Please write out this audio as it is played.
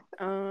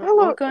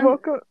Hello,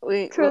 welcome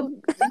Wait,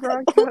 to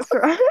Broadcast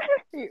Riders.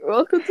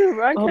 welcome to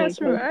Broadcast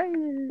God.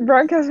 Riders.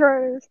 Broadcast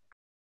Riders.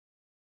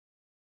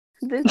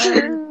 This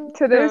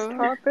Today's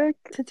topic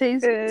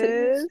today's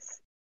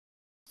is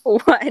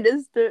why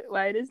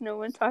does no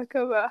one talk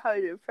about how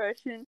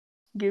depression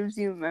gives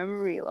you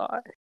memory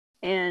loss?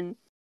 And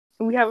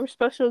we have a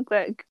special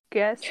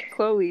guest,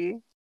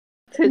 Chloe,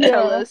 to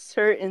tell us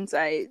her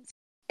insights,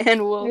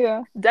 and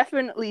we'll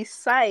definitely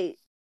cite.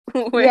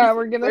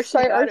 We're gonna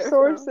cite our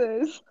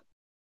sources.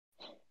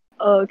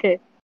 Oh, okay.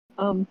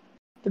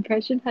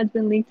 Depression has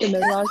been linked to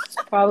memory loss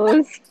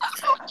problems,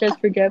 stress,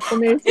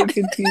 forgetfulness, and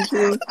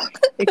confusion.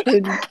 It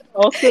can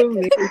also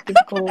make it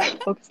difficult to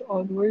focus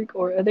on work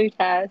or other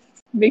tasks,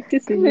 make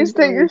decisions. Can you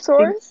state your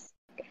source?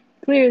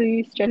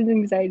 Clearly, stress and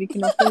anxiety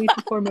can also lead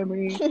to poor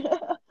memory.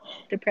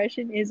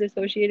 Depression is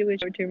associated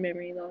with short-term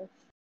memory loss.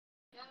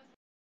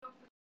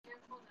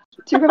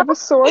 Do you have a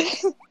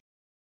source?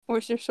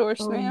 What's your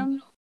source,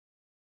 ma'am?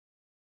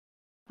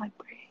 My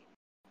brain.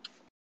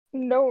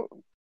 No,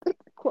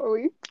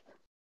 Chloe.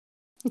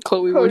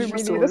 Chloe, we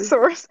need a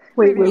source.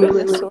 Wait. We need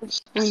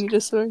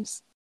a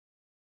source.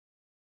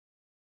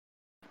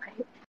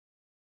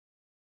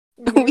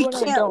 We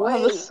can't have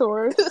a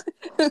source.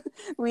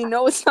 We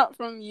know it's not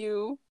from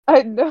you.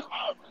 I know.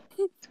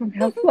 It's from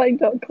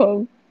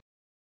healthline.com.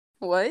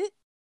 What?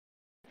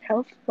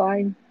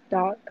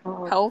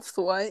 Healthline.com. Health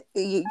what?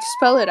 You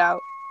spell it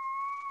out.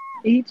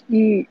 HEALTHLINE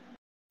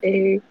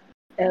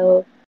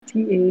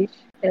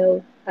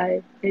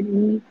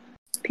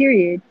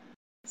period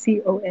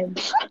COM.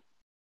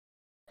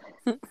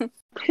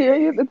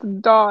 Period. It's a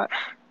dot.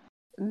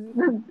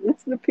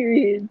 It's the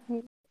period.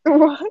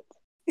 What?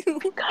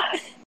 God.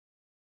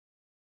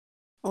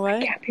 What?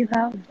 I can't be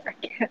loud. I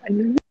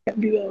really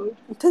can't be loud.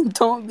 Then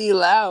don't be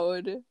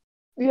loud.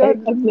 Yeah,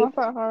 it's not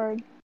that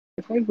hard.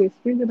 If I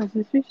whisper, then my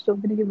sister's still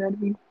gonna get mad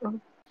at me.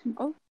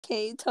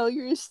 Okay, tell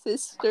your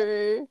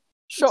sister.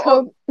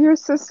 Tell your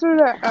sister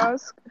to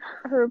ask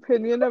her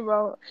opinion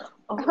about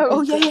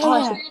how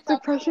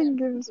depression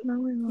gives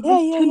memory loss.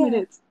 10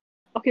 minutes.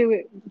 Okay,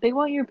 wait. They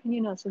want your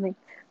opinion on something.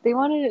 They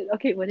wanted.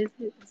 Okay, what is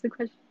it? What's the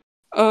question?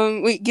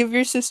 Wait. Give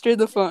your sister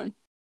the phone.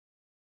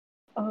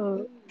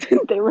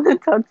 They want to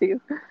talk to you.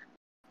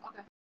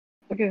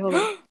 Okay, hold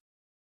on.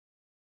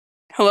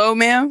 Hello,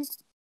 ma'am.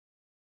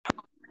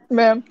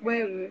 Ma'am.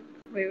 Wait.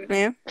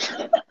 Ma'am.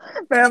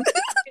 Ma'am.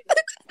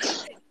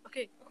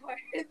 Okay.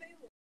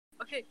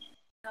 Okay.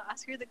 Now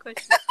ask her the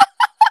question.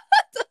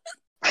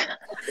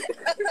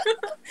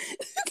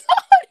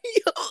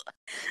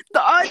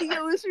 The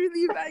audio is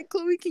really bad.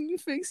 Chloe, can you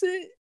fix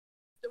it?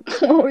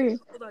 Chloe,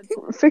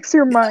 fix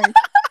your mic.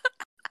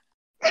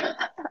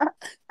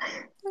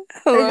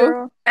 Hello? Hey,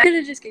 girl. I could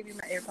have just gave you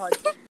my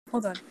AirPods.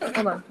 Hold on.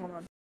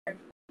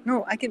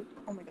 No, I can.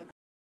 Oh my god.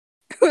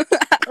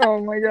 Oh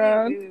my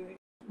god. Wait.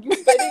 You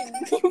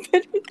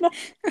better not.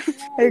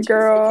 Hey,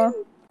 girl.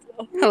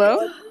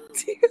 Hello?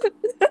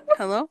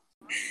 Hello?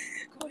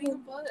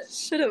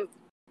 Shut up.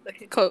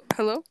 Okay.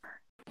 Hello?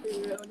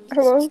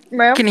 Hello,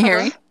 ma'am. Can you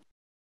hear me?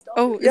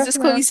 Oh, is this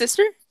Chloe's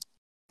sister?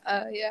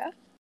 Yeah.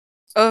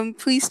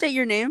 Please state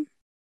your name.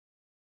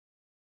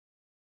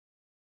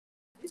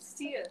 It's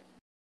Tia.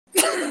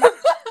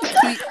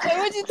 Why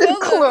would you tell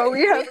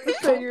Chloe have to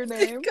say your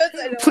name? Because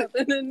I don't want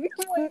them to know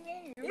my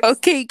name.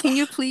 Okay, can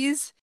you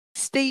please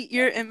state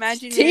your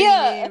imaginary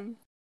Tia! name?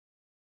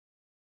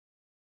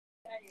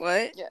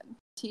 What? Yeah,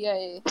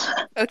 Tia.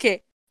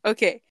 Okay.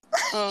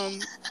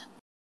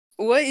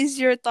 What is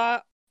your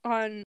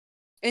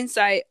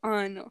insight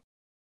on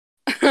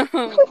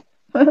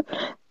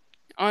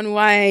on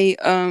why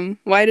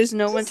does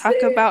no one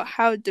talk about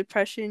how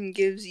depression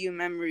gives you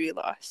memory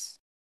loss?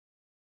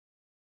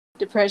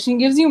 Depression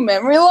gives you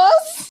memory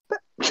loss?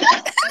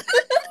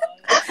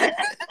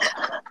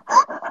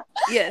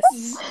 Yes.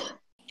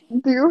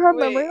 Do you have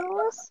memory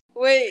loss?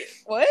 Wait,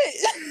 what?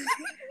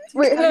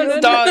 Wait, have you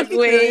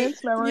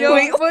experienced memory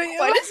loss? Wait,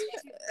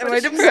 am I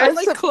depressed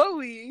like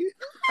Chloe?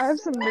 I have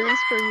some news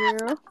for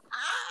you.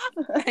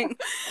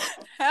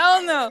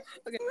 Hell no.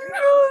 Okay.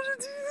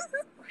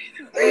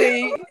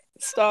 Wait,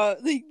 stop.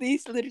 They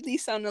literally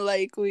sounded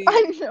like we.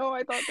 I know.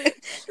 I thought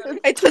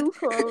it's too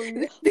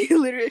Chloe.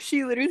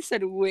 She literally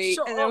said wait,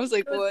 and I was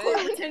like, what?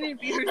 It's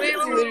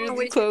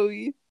literally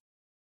Chloe.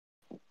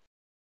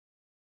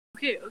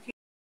 Okay.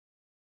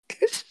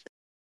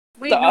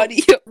 Wait, the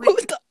audio.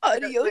 The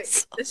audio.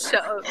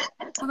 Shut up.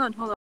 Hold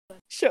on.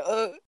 Shut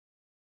up.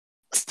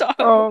 Stop.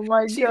 Oh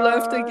my god. She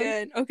left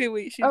again. Okay,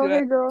 wait. She's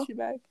back. Girl. She's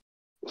back.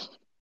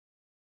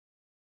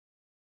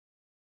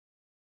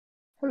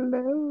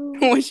 Hello.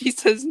 When she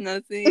says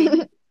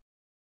nothing.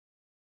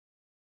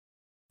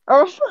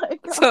 Oh my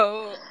god.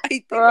 So I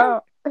think.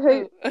 Wow.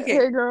 Okay.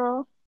 Hey,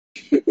 girl.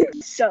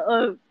 Shut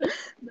up.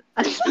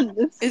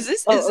 Is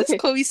this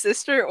Chloe's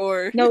sister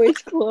or? No,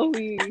 it's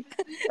Chloe.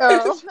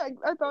 Oh,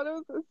 I thought it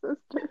was his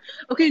sister.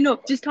 Okay, no,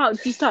 just talk.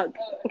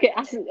 Okay,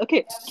 ask.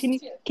 Okay, can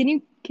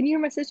you hear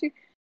my sister?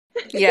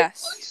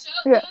 Yes.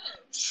 Yeah.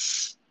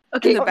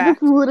 Okay. In the back.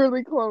 It's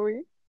literally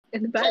Chloe.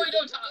 In the back.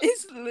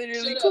 It's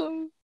literally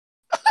Chloe.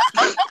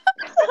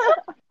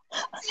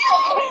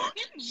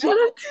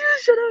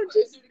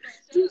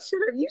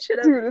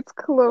 up. Dude, it's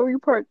Chloe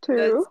part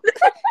 2.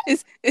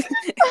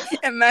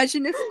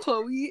 Imagine if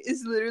Chloe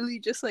is literally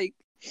just like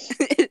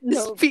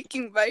No.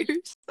 speaking by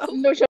herself.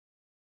 No, shut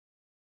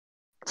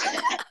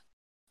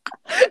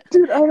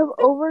Dude, I have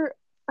over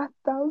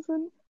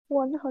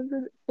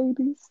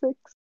 1,186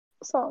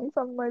 songs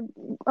on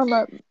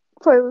that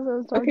playlist I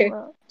was talking Okay.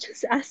 about.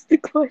 Just ask the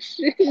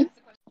question.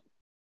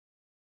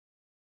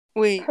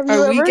 Wait, Have you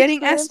are we ever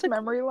getting asked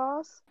experienced memory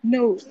loss?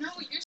 No.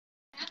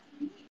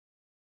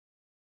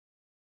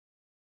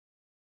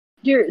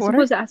 You're What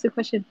supposed to ask the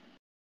question.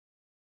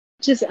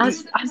 Just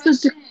ask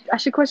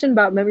the question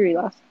about memory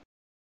loss.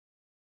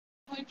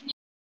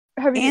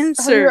 Have you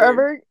Answer.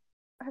 ever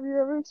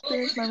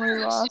experienced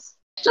memory loss?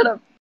 Shut up.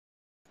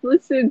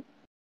 Listen.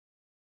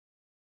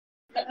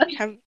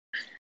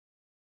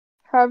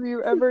 Have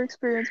you ever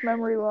experienced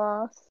memory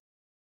loss?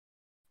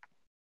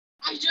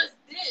 I just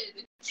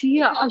did.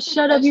 Tia,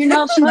 shut up. You're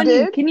not You funny.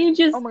 did? Can you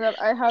just... Oh my god,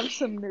 I have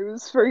some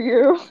news for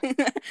you.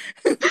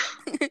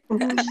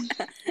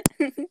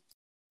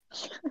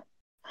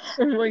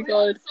 Oh my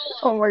god.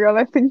 Oh my god,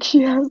 I think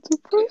she has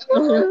depression.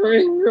 Oh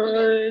my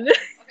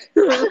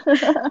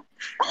god.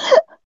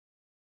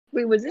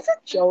 Wait, was this a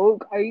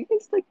joke? Are you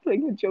guys like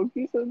playing a joke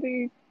or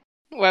something?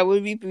 Why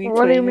would we be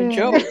What do you playing a mean?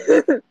 joke?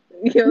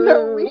 Yo.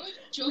 No,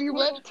 we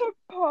went to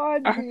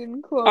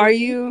Podbean,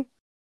 Chloe.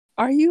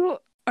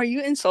 Are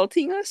you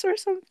insulting us or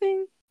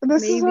something?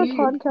 This is our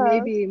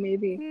podcast.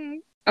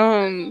 Maybe.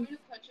 No,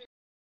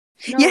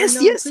 Yes.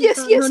 yes.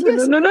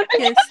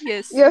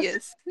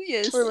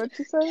 Wait, what'd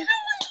you say?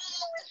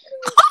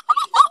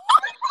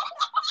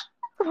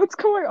 What's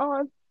going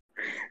on?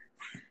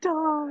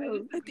 Stop.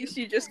 I think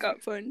she just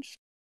got punched.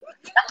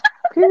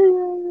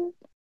 Period.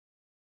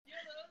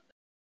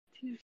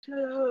 Shut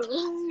up.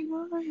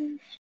 Oh my gosh.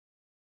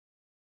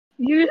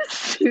 You're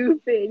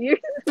stupid. You're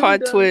so Plot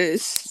dumb.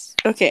 twist.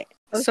 Okay,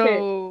 Okay.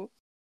 so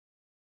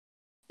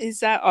is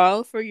that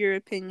all for your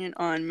opinion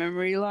on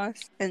memory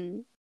loss?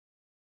 And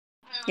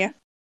yeah,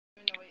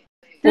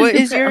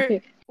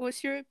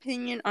 what's your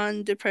opinion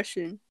on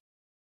depression?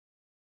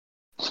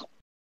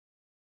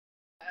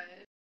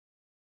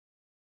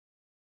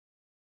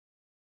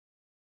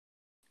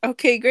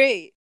 Okay,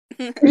 great.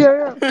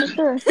 Yeah, for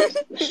sure.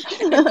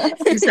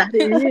 Is that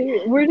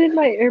it? Where did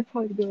my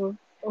AirPod go?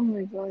 Oh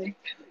my god.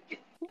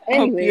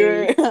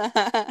 Anyway.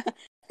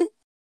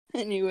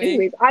 Anyway.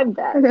 Anyways, I'm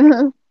back.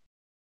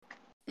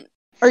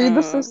 Are you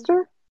the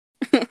sister?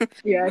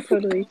 Yeah,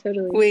 totally.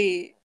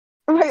 Wait,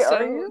 Wait, so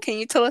are you? can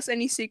you tell us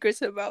any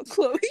secrets about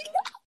Chloe?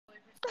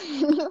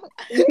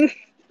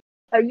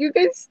 Are you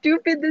guys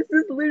stupid? This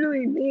is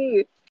literally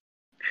me.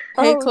 Hey,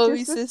 Oh, it's your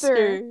Chloe's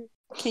sister.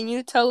 Can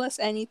you tell us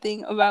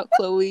anything about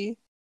Chloe?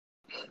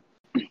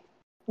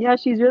 Yeah,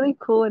 she's really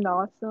cool and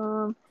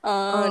awesome.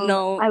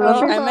 No. I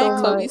love her I so meant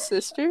much. Chloe's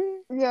sister.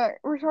 Yeah,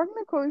 we're talking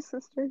to Chloe's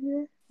sister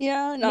here.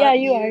 Yeah, not Yeah,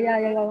 you are.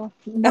 Yeah.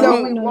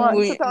 No, we want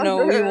to talk to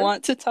her. we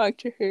want to talk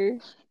to her.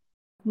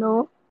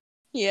 No.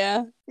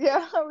 Yeah.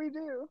 Yeah, we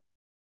do.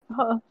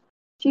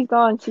 She's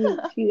gone. She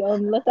left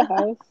the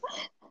house.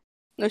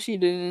 No, she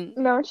didn't.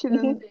 No, she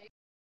didn't.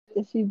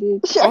 Yes, she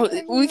did. Oh,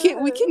 we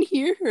can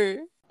hear her.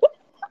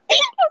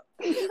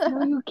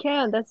 No, you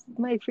can't. That's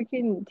my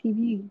freaking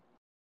TV.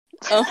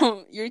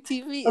 Oh, your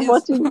TV I'm is.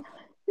 watching.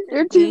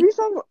 Your TV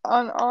sounds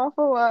an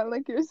awful lot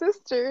like your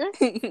sister.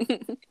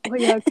 Oh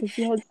yeah, because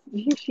she has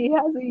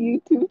a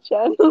YouTube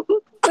channel.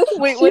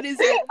 Wait, what is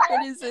it?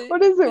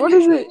 What is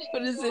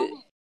it?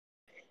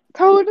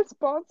 Tell her to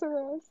sponsor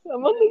us.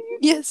 I'm on the YouTube.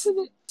 Yes,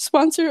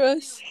 sponsor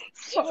us.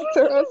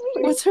 Sponsor us,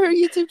 please. What's her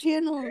YouTube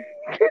channel?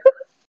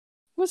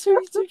 What's her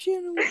YouTube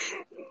channel?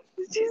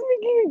 She's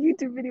making a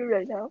YouTube video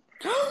right now.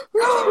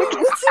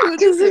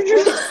 What is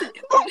it?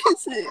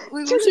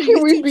 Wait, what's her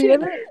Can we YouTube be in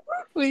channel? it?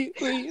 Wait.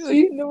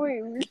 No,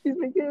 wait. She's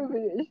making a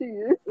video. She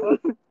is.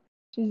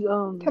 She's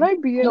Can I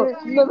be in it?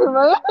 Never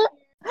mind.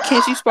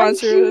 Can she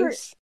sponsor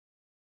us?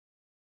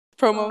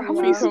 Promo. How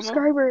Free many promo.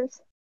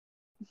 subscribers?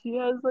 She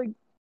has like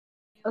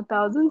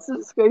 1,000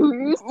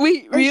 subscribers.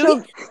 Wait,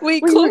 really? Wait,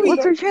 wait, Chloe,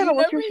 what's her channel? you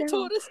What's her never channel?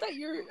 told us that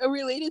you're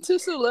related to a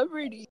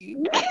celebrity.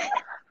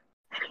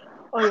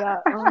 Oh yeah.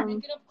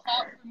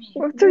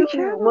 What's her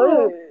channel?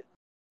 What?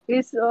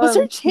 It's What's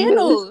her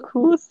channel? It's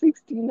Cool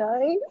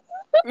 69.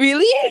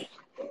 Really?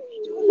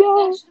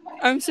 Yeah.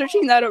 I'm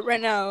searching that up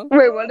right now.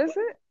 Wait, what is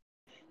it?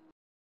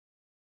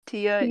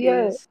 Tia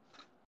Yeah. is.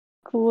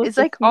 Cool. It's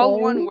like all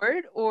 69. one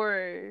word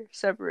or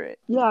separate?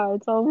 Yeah,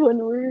 it's all one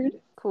word.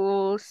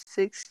 Cool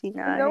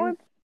 69. No,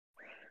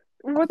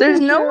 what's There's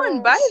her no channel?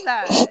 one by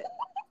that.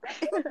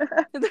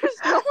 There's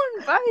no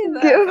one by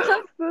that. Give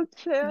us the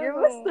channel. Give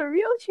us the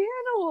real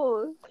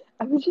channel.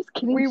 I was just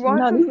kidding. We She's want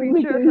not to even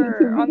making feature a her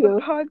YouTube on the video.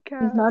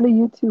 podcast. She's not a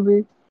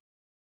YouTuber.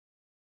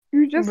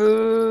 You just.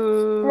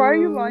 Boo. Why are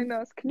you lying to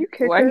us? Can you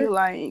kick Why her? are you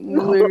lying?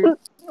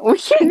 We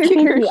can't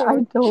kick her.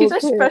 I don't She's a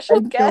care. special I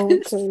don't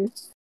guest. care.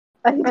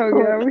 I Oh don't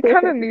yeah, we care.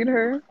 kind of need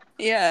her.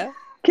 Yeah.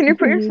 Can you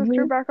put your You need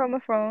sister me? back on the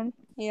phone?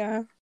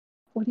 Yeah.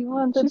 What do you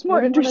want? She's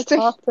more what do you wanna interesting.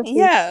 talk to her?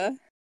 Yeah.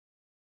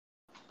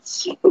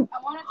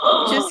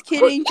 Just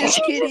kidding.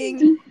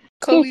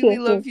 Chloe, we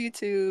love you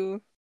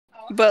too.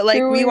 But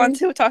like, we want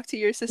Chewing. to talk to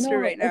your sister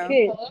right now.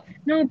 Okay.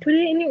 No, put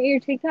it in your ear.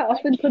 Take that off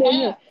and put it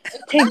in your.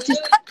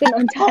 Just then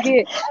untie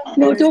it.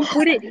 No, don't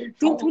put it.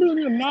 Don't put it in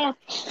your mouth.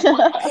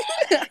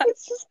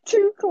 It's just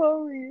two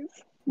Chloes.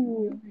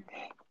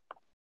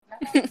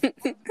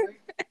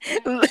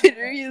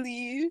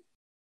 Literally.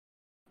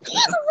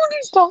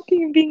 Somebody's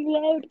talking and being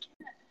loud.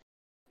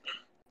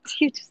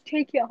 You just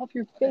take it off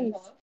your face.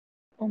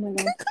 Oh my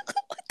god.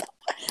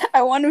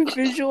 I want a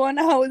visual on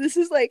how this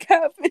is like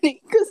happening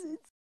because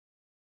it's.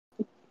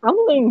 I'm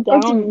laying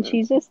down and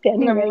she's just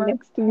standing Never right mind.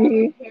 next to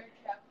me.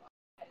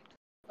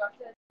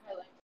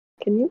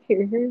 Can you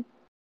hear her?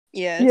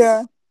 Yes.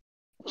 Yeah.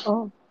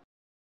 Oh.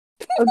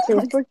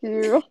 Okay, fuck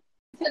you.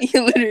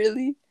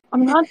 Literally.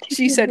 I'm not.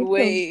 She said, taking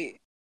wait.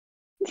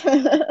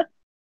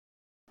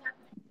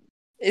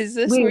 Is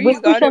this Wait, where you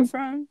whisper got some- it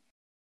from?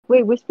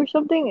 Wait, whisper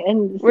something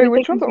and. see Wait, if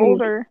which I can one's hear you.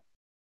 older?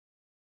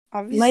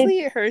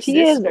 Obviously, her She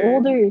sister. is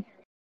older.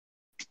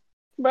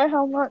 By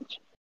how much?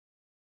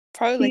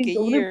 Probably like She's a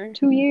older. year.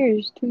 2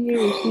 years. 2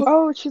 years.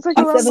 Oh, she's like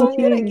I'm around So my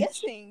good at 17. age.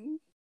 guessing.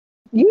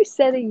 You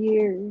said a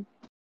year.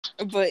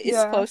 But it's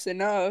Yeah. close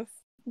enough.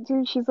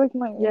 Dude, she's like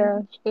my Yeah.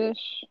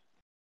 age-ish.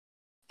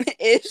 You're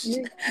Ish.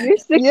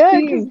 16. Yeah,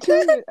 because 2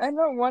 years. I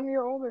know, 1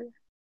 year older.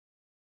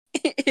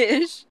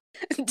 Ish.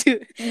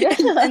 Dude. Yeah.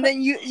 And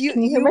then you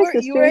Can you hear my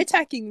you were sister?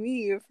 attacking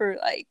me for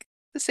like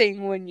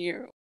saying 1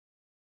 year.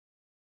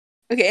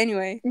 Okay,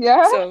 anyway.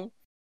 Yeah?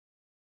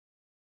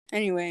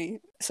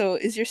 So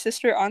is your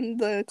sister on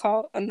the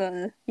call on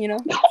the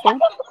phone?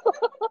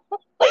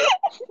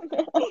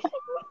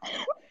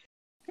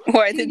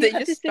 Why did You they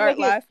have to just sit start right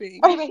here. laughing?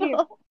 I Right here.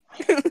 know.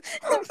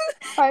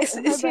 Hi, It's- hi,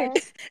 it's- back.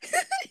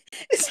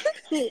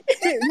 Sit,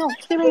 no,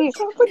 sit right here.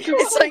 Stop the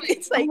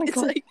It's call. like Oh my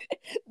God.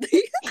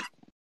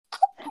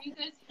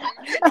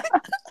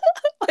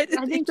 Why did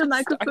I they think the just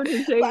microphone start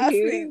is right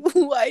here.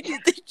 laughing? Why did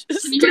they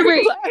just Can you start hear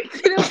me?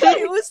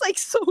 laughing? It was like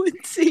so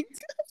in sync.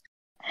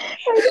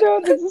 I know,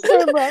 they just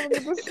started laughing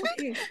at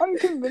this. I'm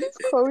convinced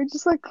Chloe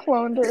just like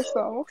cloned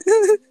herself.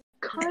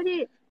 Cut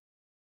it.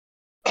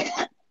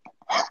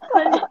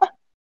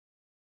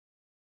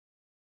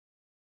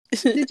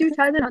 Did you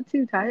tie that not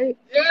too tight?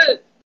 Yes.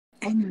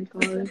 Oh my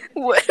god.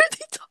 What are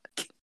they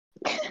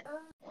talking?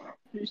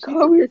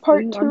 Chloe, This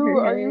part thing 2, on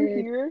her are you head.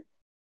 here?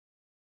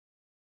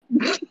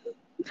 What'd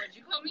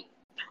you call me?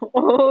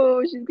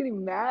 Oh, she's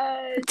getting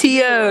mad.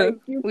 Tia, Like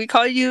you. we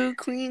call you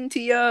Queen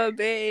Tia,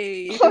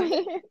 babe.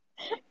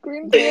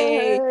 Green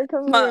Babe, Tia,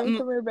 come Ma-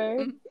 here,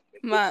 babe.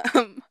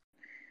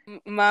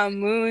 my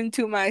moon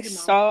to my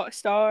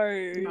stars.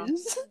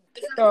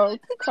 Oh,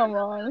 come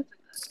on.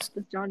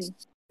 That's Johnny.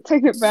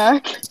 Take it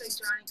back. It's like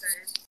Johnny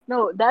guys.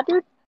 No, that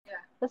dude? Yeah.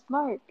 That's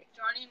Mark.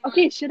 Johnny and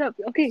Okay, shut up.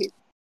 Okay.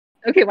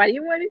 Okay, why do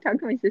you want to talk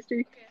to my sister?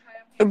 Okay,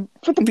 hi, I'm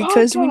For the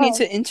Because we need podcast.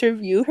 to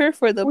interview her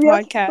for the We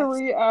have podcast.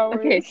 3 hours.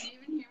 Okay. Can you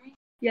even hear me?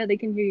 Yeah, they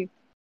can hear you.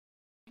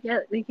 Yeah,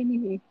 they can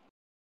hear you.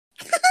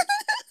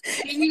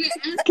 Can you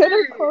answer? Get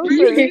her They closer.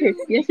 can hear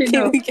you. Yes or Can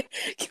no? we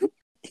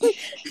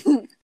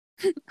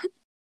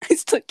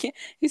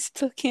I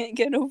still can't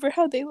get over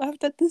how they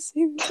laughed at the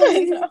same I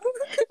time. know.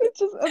 It's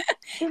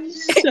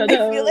just Shut up.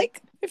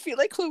 I feel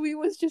like Chloe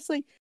was just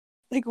like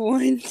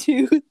 1,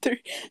 2,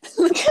 3.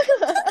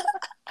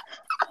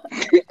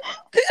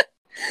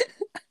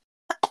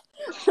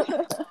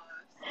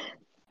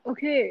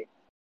 Okay.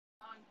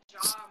 On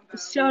job,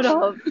 Shut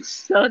up.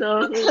 Shut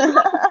up.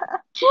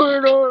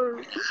 Shut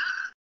up.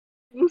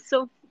 I'm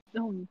so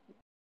dumb.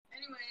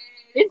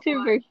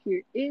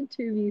 Anyway.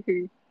 Interview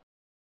her.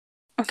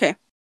 Okay.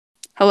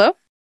 Hello?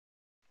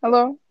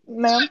 Hello,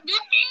 ma'am.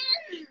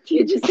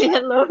 You just say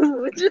hello.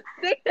 Just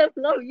say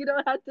hello. You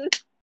don't have to.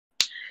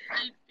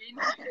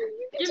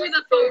 Give me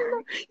the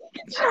phone.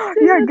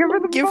 Yeah, give her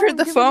the Give phone. her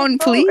the phone,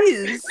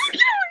 please.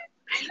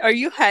 Are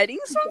you hiding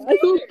I something?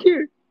 don't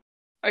care.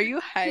 Are you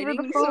her the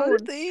hiding phone.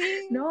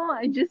 something? No,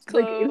 I just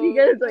like if you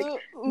guys like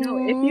no,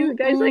 if you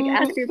guys like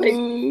ask her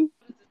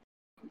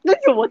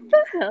like what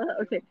the hell?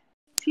 Okay.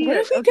 Tia, What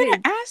are we okay.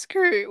 gonna ask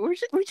her? We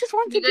just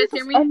want Can to you do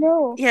guys hear this. I me?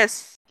 know.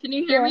 Yes. Can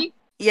you hear Yeah. me?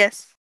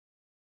 Yes.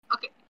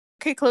 Okay.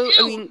 Okay, Chloe.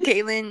 I Ew. mean,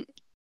 Caitlin.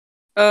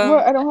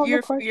 What? I don't have a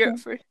you're question.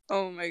 first.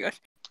 Oh my gosh.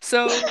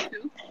 So,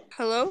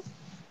 hello.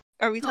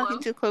 Are we talking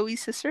Hello? to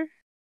Chloe's sister?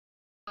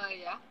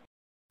 Yeah.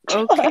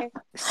 Okay.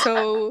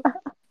 So,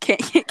 can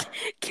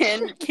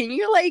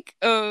you like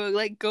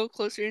go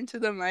closer into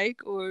the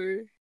mic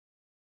or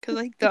cuz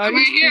like the I'm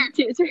audio right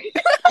here.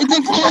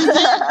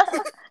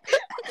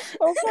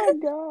 Oh my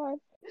god.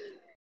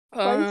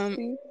 um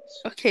Feisty.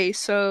 okay,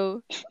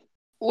 so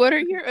what are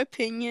your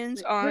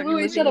opinions on Wait,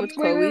 living shut up. with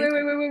Wait.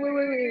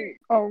 Chloe?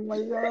 Oh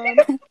my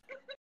god.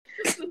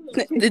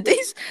 Did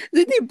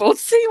they both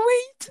say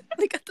wait?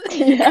 Like at the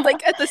Yeah.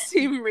 like at the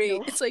same rate.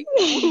 No. It's like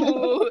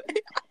ooh.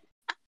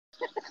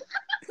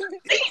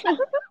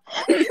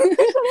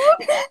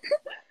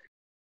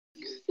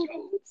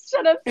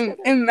 Shut up.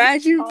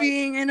 Imagine Talk.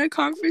 being in a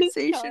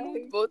conversation Talk.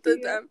 with both of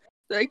Yeah. them.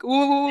 Like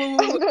whoa.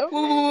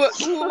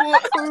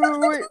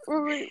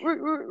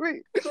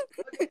 Wait.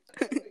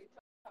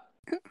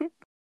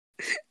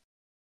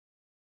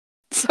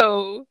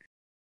 So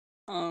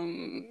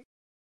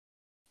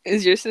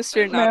Is your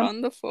sister not Ma'am.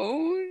 on the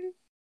phone?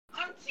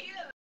 I'm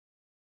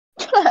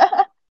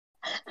Tia.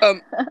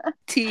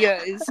 Tia,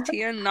 is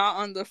Tia not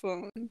on the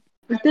phone?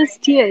 This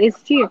Tia is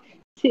Tia.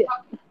 Tia.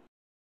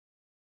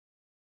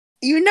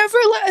 You never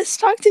let us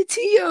talk to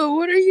Tia.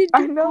 What are you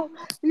I doing? know.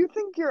 You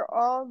think you're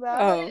all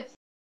that? Oh,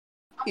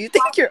 you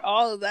think you're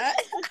all of that?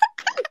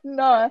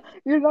 Nah,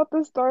 you're not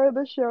the star of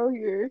the show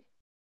here.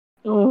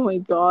 Oh my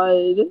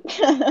god.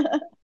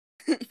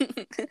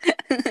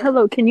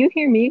 Hello, can you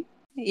hear me?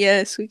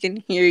 Yes, we can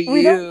hear you.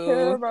 We don't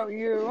care about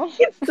you.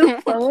 It's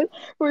the phone.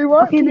 We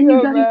want Okay, then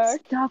you Tia gotta back.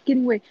 stop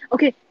getting away.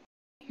 Okay.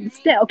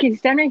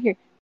 Stand right here.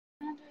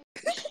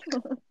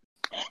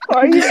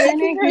 Why are you Stand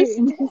making right her here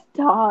and just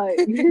talk.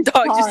 Just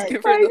Dog, talk. just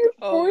give Why her are the you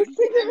phone.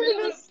 forcing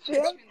her to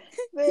stand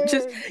there?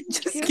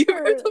 Just give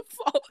her the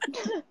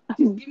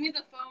phone. Give me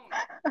the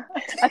phone.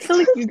 I feel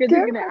like you guys Give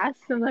are gonna ask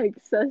some like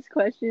sus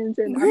questions,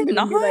 and We're I'm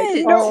gonna be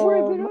like, not. No,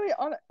 we're literally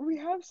on. We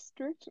have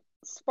strict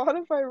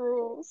Spotify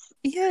rules.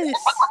 Yes.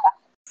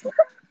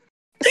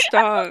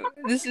 Stop.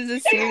 This is a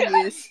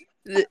serious.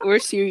 We're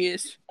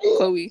serious,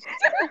 Chloe.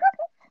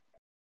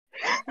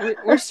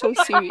 We're so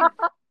serious.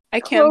 I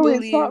can't Chloe,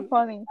 it's not believe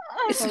funny.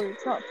 it's, Chloe,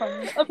 it's not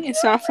funny.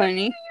 it's not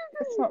funny.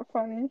 It's not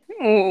funny.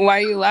 Why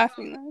are you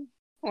laughing then?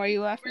 Why are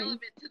you laughing?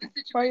 Relevant to the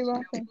situation. Why are you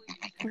laughing?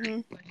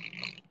 Mhm.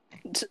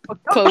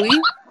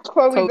 Chloe,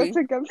 Chloe, Chloe. that's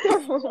against the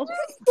rules.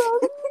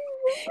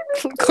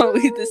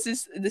 Chloe, this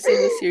is a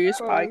serious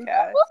Chloe.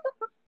 podcast.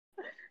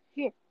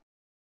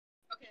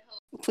 Okay,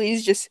 hello.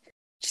 Please just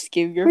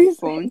give your Please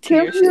phone to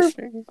give your your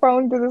sister.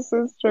 phone to the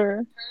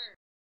sister.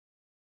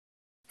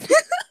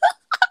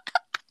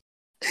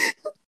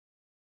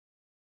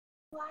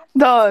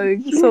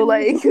 Dog. So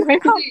like,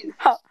 Please.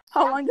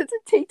 how long does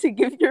it take to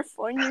give your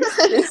phone your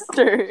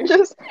sister?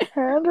 Just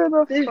hand her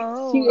the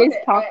phone. She is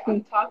Okay, talking.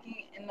 I'm talking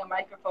in the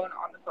microphone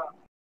on the phone.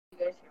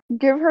 You guys hear me?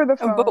 Give her the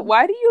phone. But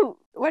why do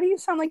you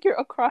sound like you're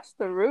across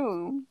the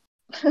room?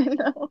 I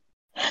know.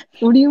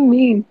 What do you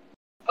mean?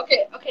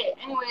 Okay,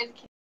 anyways.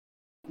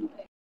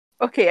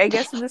 Okay, I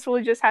guess this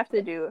will just have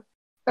to do.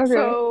 Okay.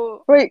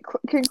 So Wait,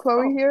 can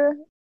Chloe Oh. hear?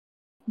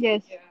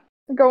 Yes. Yeah.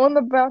 Go in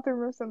the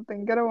bathroom or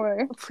something. Get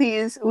away.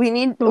 please, we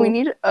need No.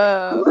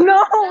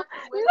 No,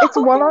 it's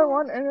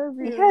one-on-one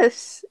interview.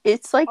 yes,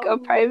 it's like a Oh,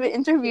 private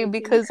interview freaking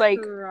because like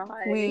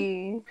Christ.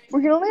 we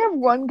We can only have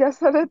one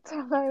guest at a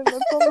time. That's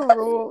on the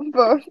rule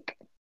book.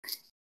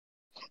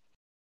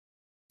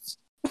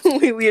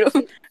 we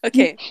don't.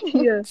 Okay,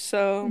 Yeah.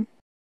 so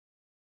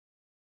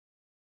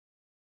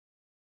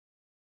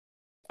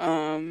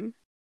Um.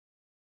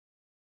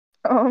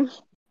 Oh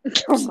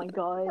my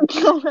god.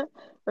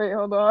 Wait,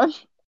 hold on.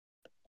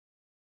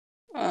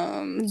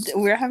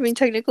 we're having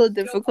technical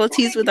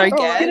difficulties with our Oh,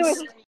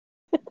 guests.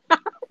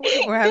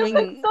 We're having.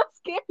 It's so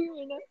scary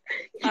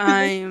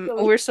right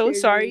now. We're so scary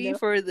sorry right now.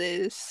 for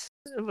this,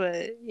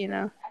 but you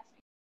know,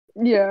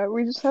 Yeah,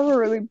 we just have a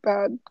really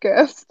bad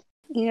guest.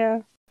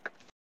 yeah,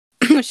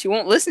 she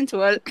won't listen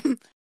to us.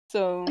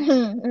 So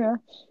Yeah.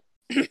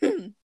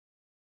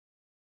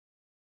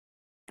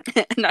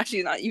 now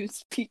she's not even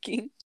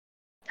speaking.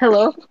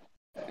 Hello?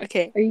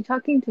 Okay, Oh, Are you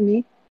talking to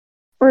me?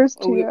 Where's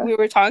we Tia?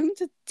 were talking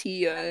to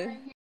Tia.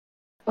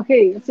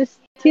 Okay, it's just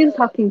Tia's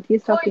talking.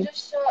 Tia's Oh, talking.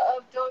 just shut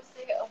up. Don't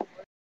say a word.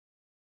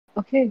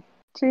 Okay.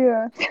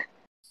 Tia,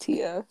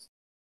 Tia.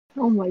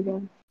 Oh my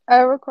god. I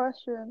have a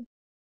question.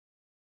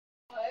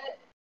 What?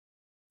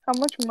 How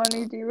much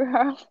money do you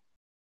have?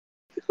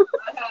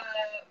 I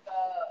have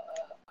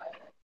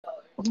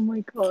 $500. Oh my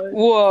god.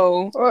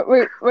 Whoa,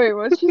 Wait,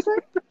 what'd she say?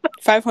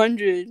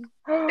 500.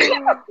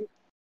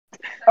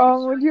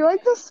 Would you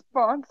like to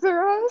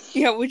sponsor us?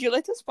 Yeah, would you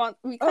like to sponsor?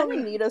 We kind of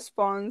Um, need a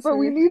sponsor. But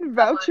we need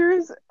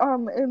vouchers.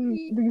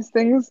 In these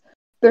things,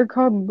 they're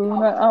called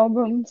Luna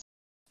albums.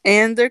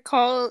 And they're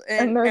called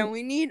And they're- and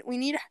we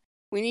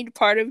need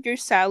part of your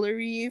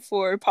salary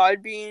for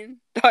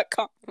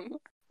Podbean.com.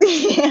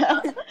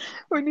 Yeah,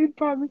 we need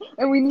probably,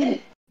 and we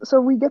need. So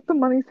we get the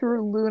money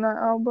through Luna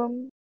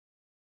album.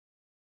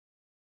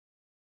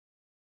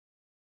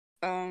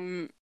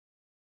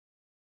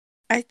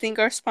 I think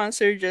our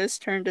sponsor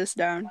just turned us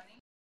down.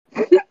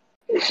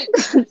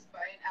 Just buy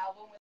an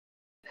album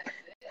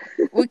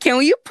with Well,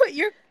 can you put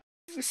your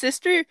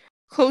sister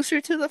closer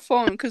to the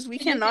phone because we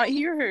cannot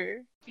hear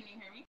her? Can you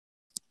hear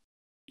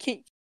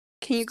me?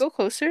 Can you go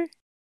closer?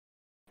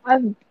 I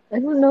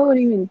don't know what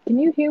you mean. Can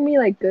you hear me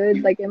like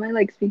good? Like, am I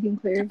like speaking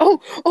clear?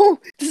 Oh,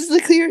 this is the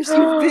clearest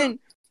you've been.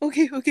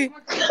 Okay. Yo,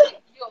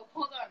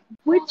 hold on.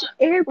 Which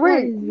AirPod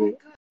Wait. is it?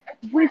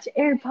 Which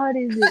AirPod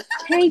is it?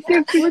 Take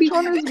your Which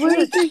one is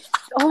which?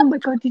 Oh my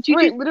god, did you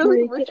Wait, just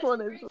literally, break which it?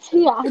 one is it?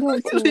 Yeah, I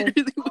don't care. Literally,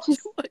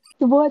 Just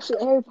what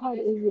AirPod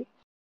is it?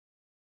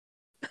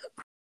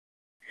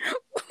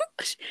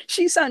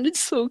 she sounded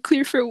so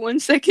clear for 1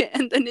 second,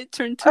 and then it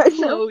turned to I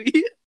know.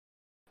 Chloe.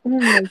 Oh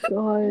my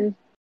god.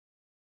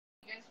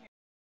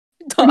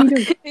 Dog,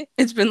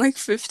 it's been like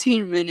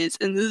 15 minutes,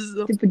 and this is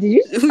the But did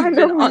you? we've I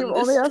been know on you this.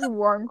 only asked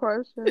one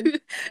question.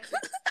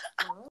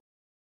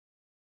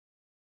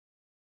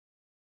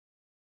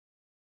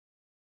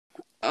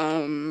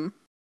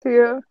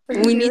 Tia, are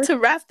you We here? need to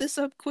wrap this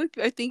up quick.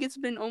 I think it's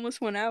been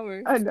almost 1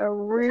 hour. I know,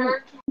 we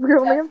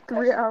only have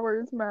 3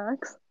 hours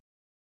max.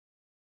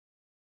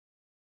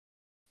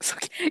 So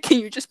can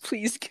you just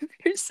please give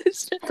your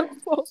sister the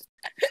phone?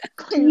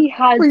 He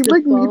has We the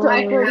like need to phone.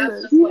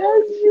 upload this. He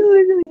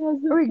literally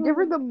has the Wait, phone. give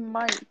her the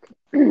mic.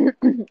 I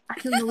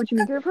don't know what you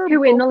mean. Give her Here,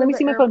 wait, both no, let of me the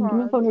see my phone. Give me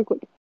my AirPods. phone real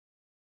quick.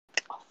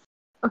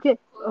 Okay.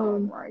 Oh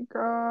my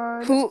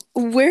god.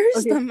 Where's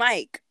Okay. the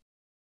mic?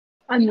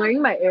 I'm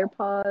wearing my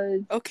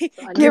AirPods. Okay,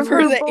 So give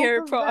her the both of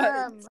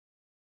AirPods.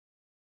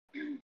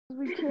 them.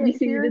 We can't You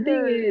see, hear the thing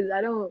her. is,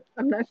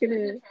 I'm not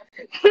gonna.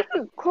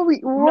 Chloe,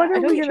 what I are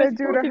we don't gonna trust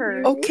do both to of her?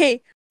 you.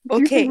 Okay, Do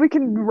you think okay. we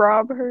can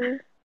rob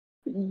her?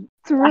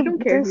 Through I don't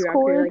care if you rob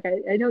her. Discord?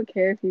 Like, I don't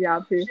care if you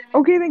rob her.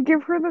 Okay, then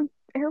give her the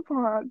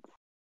AirPods.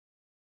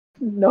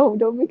 No,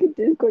 don't make a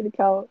Discord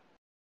account.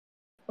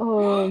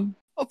 Oh,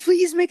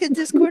 please make a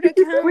Discord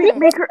account. Wait,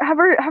 have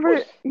her,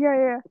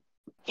 yeah.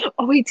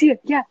 Oh wait, Tia,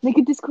 yeah, make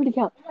a Discord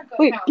account.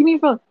 Wait, give me your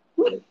phone.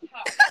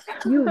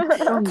 You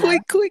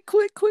Quick.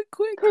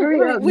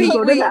 Hurry up! Wait, You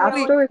go to the App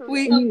Store.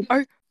 Wait.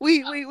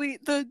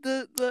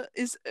 The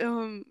is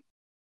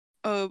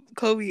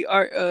Chloe,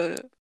 our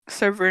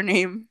server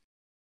name.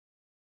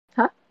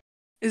 Huh?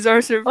 Is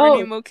our server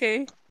name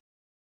okay?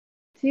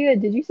 Tia,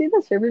 did you see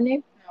the server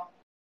name?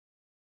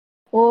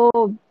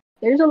 Oh,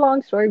 there's a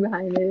long story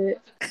behind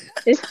it.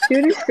 It's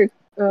Shooters for.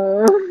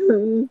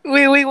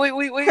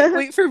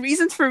 Wait. For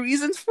reasons for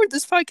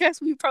this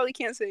podcast, we probably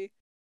can't say.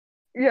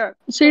 Yeah.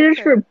 Shooters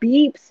Okay. for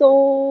Beep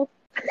Soul.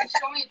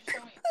 Show me.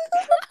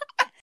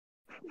 I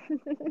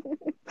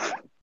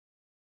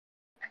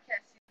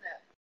can't see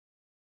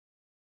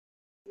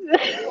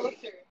that. Closer.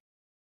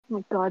 Oh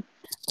my god.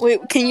 Wait,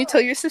 can you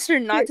tell your sister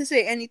not to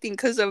say anything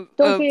because of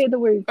Don't say the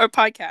word. our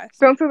podcast?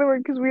 Don't say the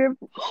word because we have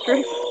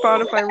strict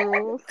Spotify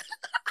rules.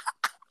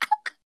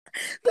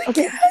 The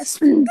Okay.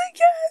 gasp.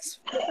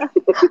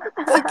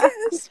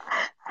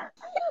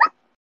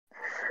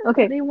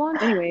 Okay.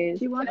 Anyways,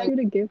 she wants you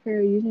to give her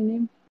a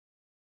username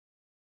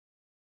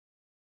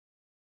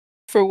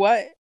For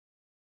what?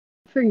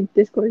 for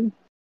Discord.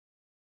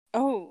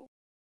 Oh.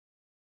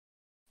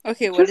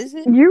 Okay, what is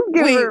it? You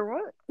give Wait. her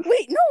what?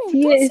 Wait, no,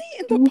 Tia don't say is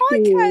it in the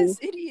stupid.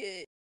 podcast,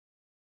 idiot.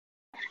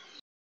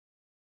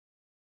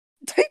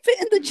 Type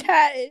it in the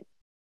chat.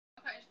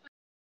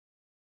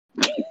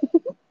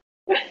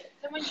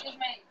 Someone used my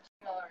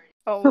email already.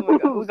 Oh my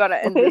god, we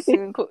gotta end this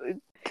soon,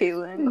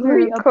 Caitlin.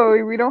 Hurry up.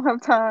 Chloe, we don't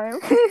have time.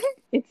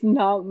 It's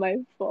not my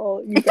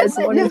fault. You guys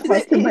want to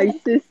talk to my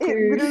It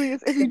sister. literally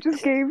is. If you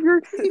just gave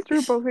your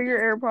sister both of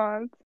your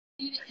AirPods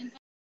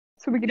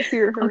so we could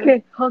hear her.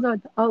 Okay, hold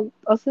on. I'll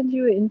send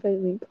you an invite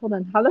link. Hold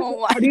on. How do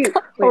you?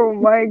 God. Wait. Oh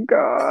my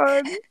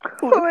god.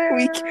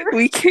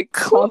 We kick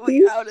Chloe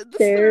Copy, out of the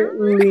share,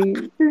 server.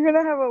 link. You're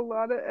gonna have a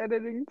lot of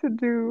editing to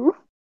do.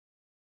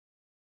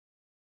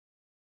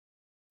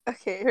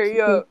 Okay,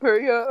 hurry up.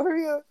 Hurry up.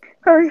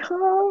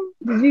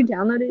 Did you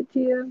download it,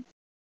 Tia?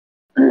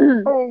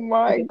 Oh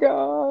my Okay.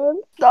 god.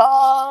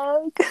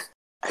 Dog.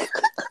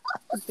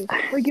 Okay.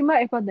 Wait, give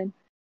my iPod then.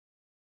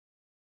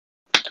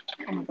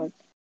 Oh my god.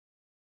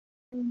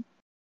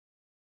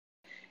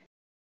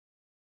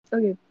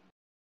 Okay.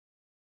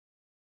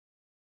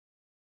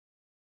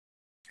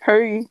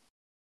 Hurry.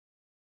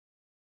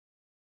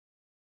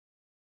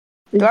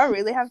 Do I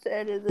really have to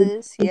edit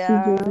this?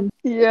 Yeah.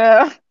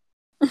 Yeah.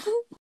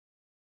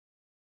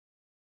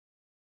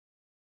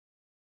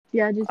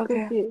 Yeah, just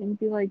Okay. click it and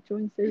be like,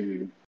 join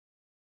server.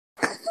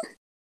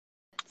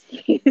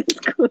 It's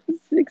close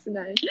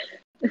 6-9.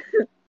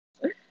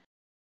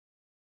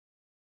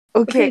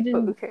 Okay.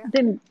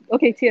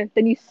 Okay, Tia.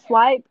 Then you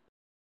swipe,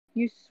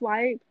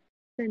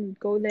 then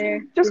go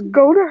there. Just then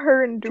go to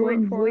her and do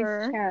join it for voice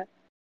her. chat.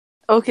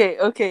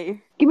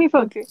 Okay. Give me your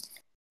phone. Okay.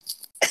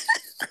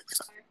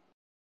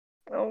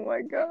 Oh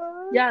my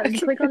god. Yeah, Okay.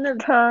 click on the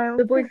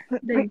Time. voice.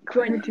 Then Wait,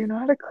 Chloe, join. do you know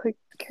how to kick?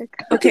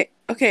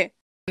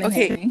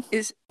 Okay.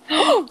 Is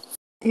Yo,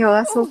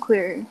 that's so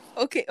clear.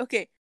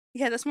 okay.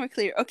 Yeah, that's more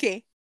clear.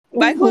 Okay. Oh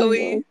Bye, my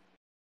Chloe.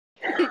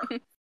 Okay.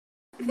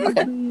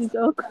 Please,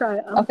 I'll cry.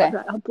 Okay.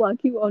 I'll block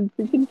you on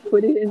freaking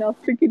Twitter and I'll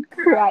freaking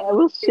cry. I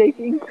will shake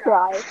and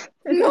cry.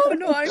 No,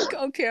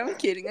 I'm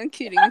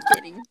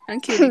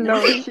kidding.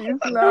 No, she's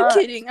not.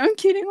 I'm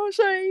kidding. I'm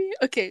sorry.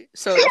 Okay,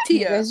 so You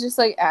Tia. guys just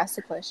like asked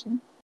a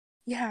question.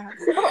 Yeah.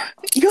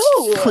 Yo,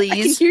 Please. I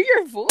can hear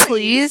your voice.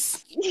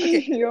 Please.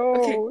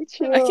 Yo,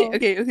 chill.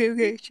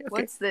 Okay.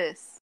 What's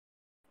this?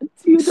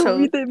 You don't So-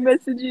 read the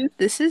messages.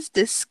 This is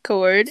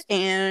Discord,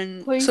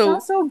 and Well, you so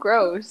sound so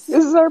gross.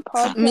 This is our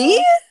podcast.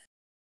 me.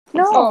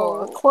 No,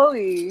 Oh.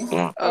 Chloe.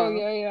 Oh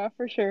yeah,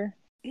 for sure.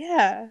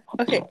 Yeah.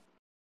 Okay.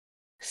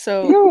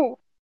 So Yo,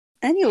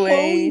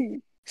 anyway,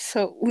 Chloe.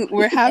 so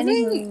we're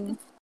having. Anywho.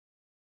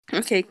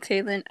 Okay,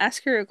 Caitlin,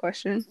 ask her a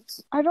question.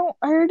 I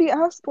already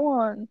asked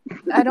one.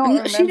 I don't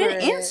remember. She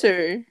didn't it.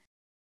 answer.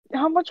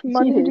 How much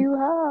money did. do you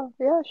have?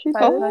 Yeah, she said.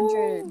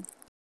 500.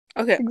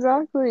 Okay.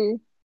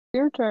 Exactly.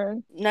 Your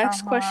turn.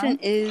 Next Uh-huh. question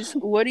is,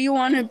 what do you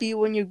want to be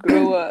when you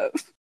grow up?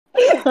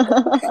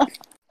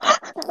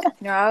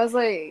 No, I was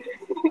like,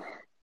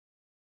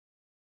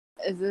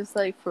 Is this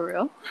like for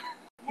real?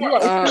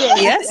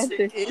 Yes, answer.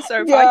 it's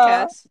our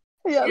Yeah. podcast.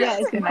 Yeah, Yeah,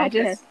 it's Can a I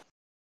just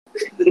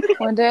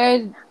one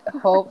day I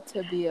hope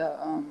to be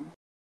a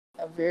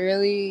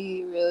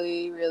really,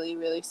 really, really,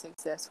 really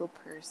successful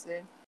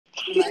person.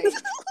 Like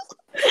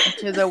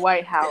to the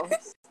White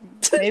House.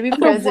 Maybe The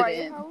White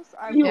president. House.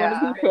 I You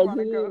wanna be want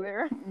to go president?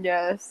 there.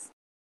 Yes.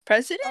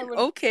 President? I would-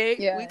 Okay,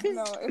 Yeah. we can.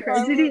 No,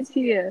 President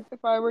Tia.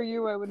 if I were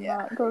you, I would Yeah.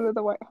 not go to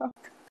the White House.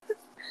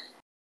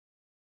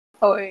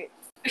 Oh wait.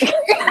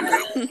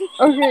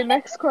 Okay,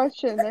 next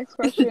question.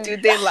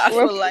 Dude, they laugh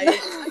What's- alike.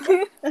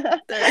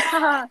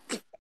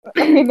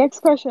 Okay, next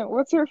question.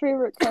 What's your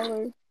favorite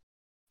color?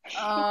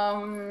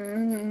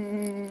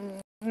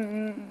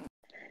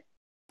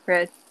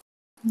 Red.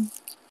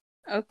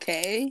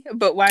 Okay,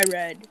 but why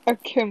red? A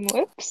Kim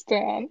Lip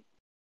stan.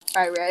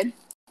 I read.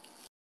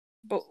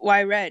 But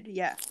why red?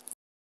 Yeah.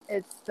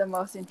 It's the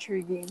most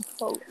intriguing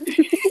color.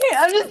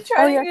 I'm just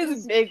trying yeah, to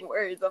use big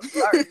words. I'm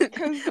sorry.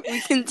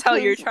 We can tell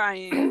you're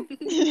trying.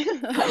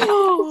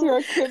 Because you're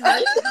a Kim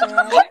Lip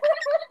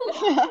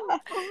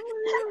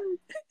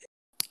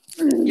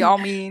stan. Y'all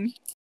mean.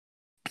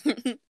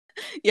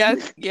 Yeah,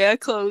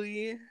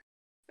 Chloe.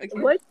 Okay.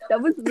 What?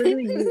 That was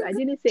literally you. I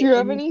didn't say Do you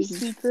have any anything.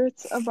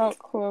 secrets about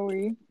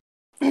Chloe?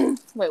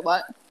 Wait,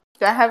 what?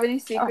 Do I have any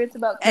secrets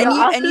about Any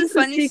ask any us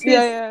some funny secrets.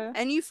 Yeah.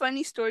 any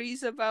funny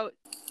stories about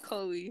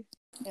Chloe?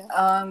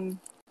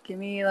 Give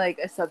me like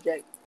a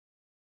subject.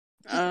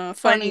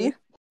 Funny.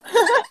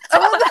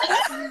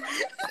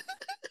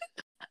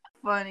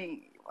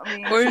 Funny. I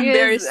mean, Or she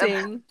is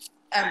embarrassing.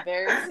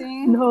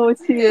 embarrassing. No,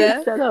 Tia,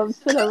 Yeah. shut up.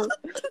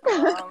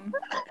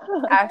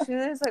 Actually,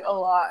 there's like a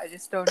lot. I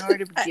just don't know where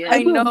to begin.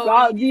 I know.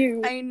 God,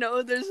 you. I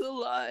know there's a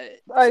lot.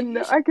 I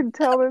know. I can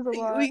tell there's a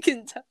lot. We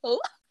can tell.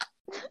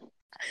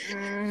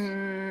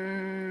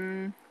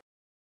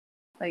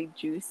 Like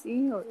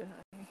juicy or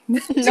No,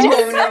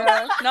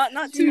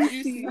 not too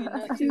juicy.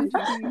 Not too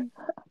juicy.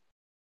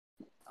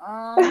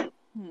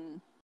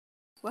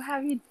 What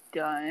have you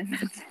done?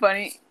 It's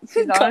funny.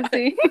 She's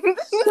honestly.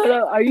 Shut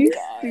up. Are you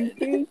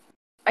stupid?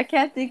 I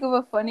can't think of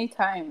a funny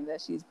time that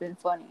she's been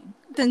funny.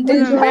 Then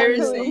do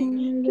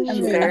embarrassing.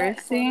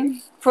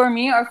 Embarrassing for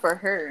me or for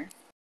her?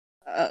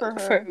 For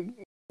her.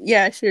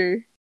 Yeah, sure.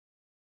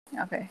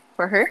 Okay,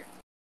 for her.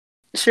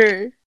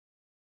 Sure.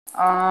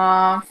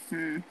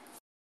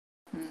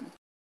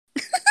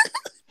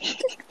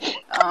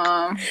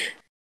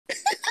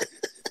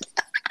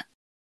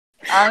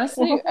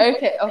 Honestly,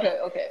 okay.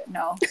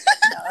 No,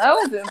 that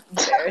was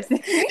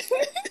embarrassing.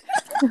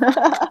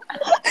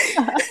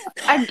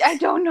 I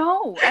don't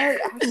know. I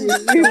actually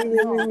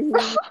don't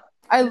know.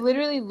 I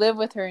literally live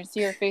with her and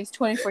see her face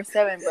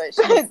 24/7, but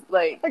she's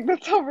like, Like,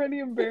 that's already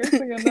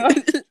embarrassing enough.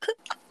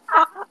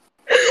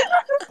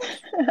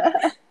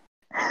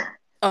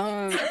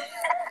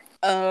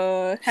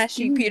 Has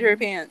she peed her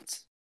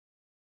pants?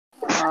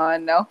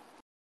 no.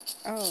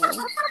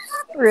 Oh,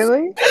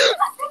 Really?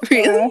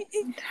 really?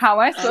 How am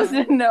I supposed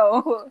to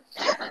know?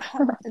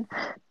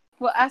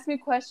 Well, ask me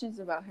questions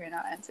about her and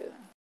I'll answer them.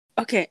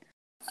 Okay.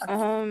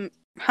 How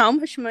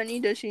much money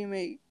does she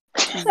make?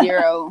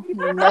 0.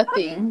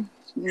 Nothing.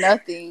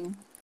 Never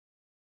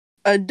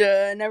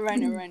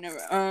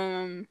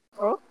mind.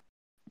 What?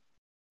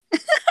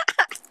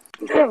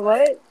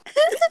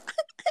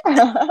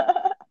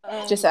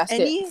 Just ask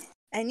it.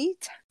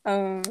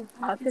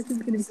 Podcast is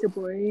gonna be so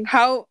boring.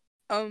 How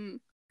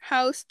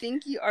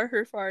stinky are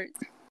her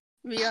farts?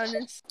 Be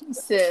honest.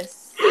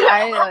 Sis,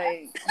 I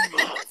like.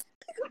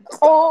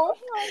 Oh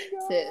my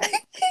god.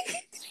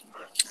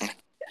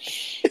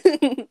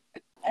 Sis.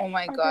 Oh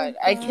my god.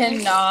 I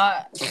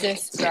cannot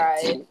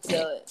describe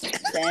the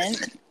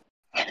scent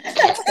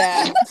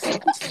that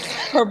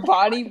her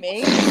body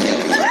makes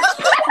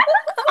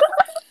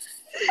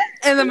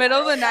in the middle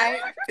of the night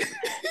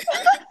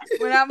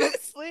when I'm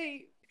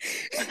asleep.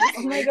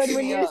 Oh my god,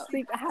 when you're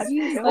asleep, how do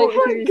you know Oh if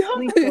you're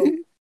asleep though?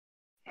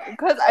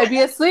 Because I'd be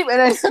asleep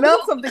and I smell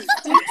something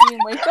stinky and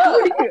wake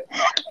up.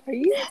 Are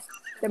you?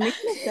 That makes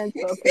no sense,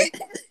 but okay.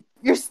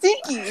 You're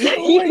stinky.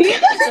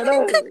 Shut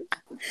up.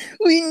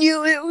 We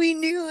knew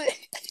it.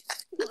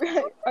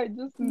 I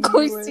just knew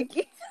Chloe's it.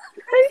 stinky.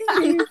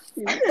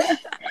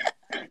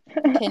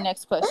 Okay,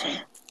 next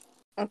question.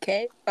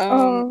 Okay.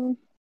 Um,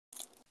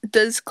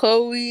 Is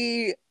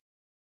Chloe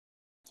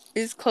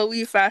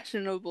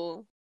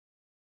fashionable?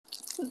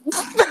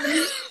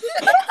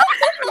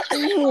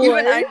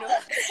 Even I know.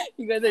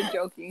 You guys are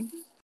joking.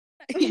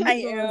 I Is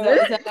am.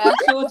 that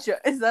actual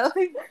Is that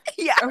like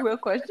Yeah, a real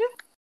question?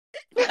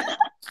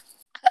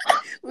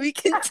 we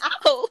can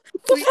tell.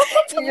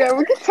 yeah,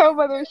 we can tell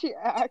by the way she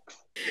acts.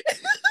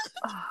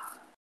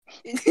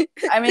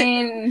 I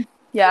mean,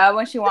 yeah,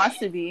 when she wants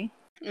to be.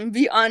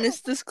 Be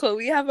honest, does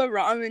Chloe have a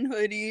ramen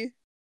hoodie?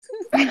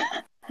 A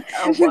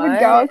She have a what?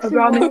 galaxy A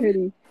ramen one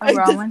hoodie. A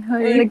ramen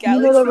hoodie? Like, you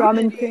know the Galaxy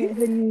ramen hoodie.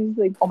 hoodies?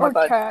 Like, Oh my or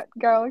god. cat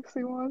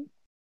galaxy one.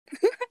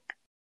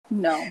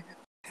 No.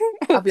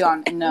 I'll be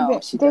honest. No,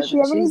 she Does she doesn't.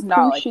 have any She's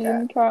not like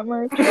Pusheen that. cat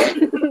merch?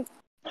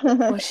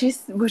 What'd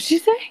she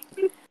say?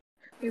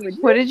 wait,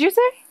 What did you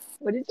say?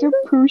 what did Do you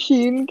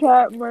Pusheen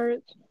cat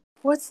merch?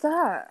 What's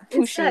that?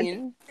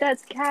 Pusheen.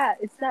 That's cat.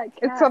 It's that cat.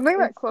 It's something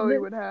that Chloe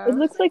would It have.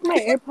 looks like my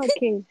AirPod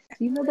case.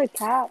 You know the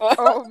cat?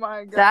 Oh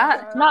my god.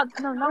 That? Not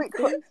Wait,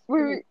 this.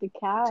 wait. The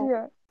cat.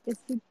 Yeah. It's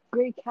a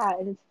gray cat,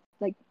 and it's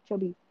like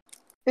chubby.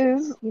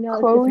 Is You know,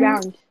 Chloe... it's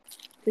round.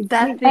 Like,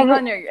 That thing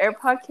on your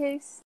AirPod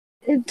case?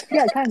 It's,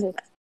 yeah, kind of.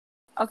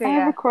 Okay, I yeah.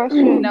 have a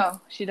question. No,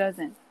 she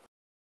doesn't.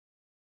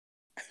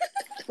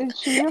 Is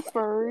she a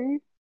furry?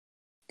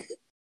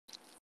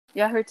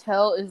 Yeah, her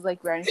tail is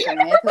like round and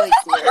shiny. I have to like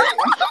see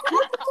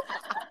it.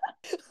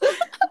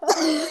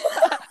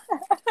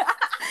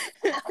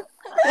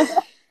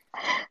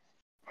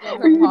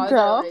 Her paws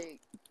are like.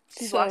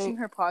 She's washing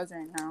her paws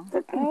right now.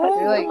 They're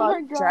like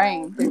my God.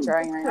 drying. They're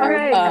drying right now.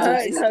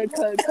 Alright,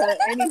 cut.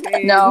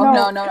 Anyway. No.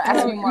 No,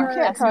 Ask me more. You can't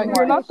Ask me cut. more.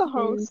 You're not the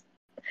host.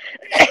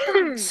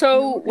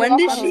 So when not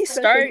did the she host.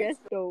 start?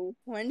 Though.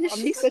 When did I'm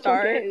she the special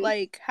start guest.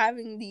 like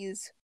having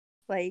these?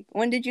 Like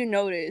when did you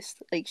notice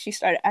like she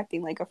started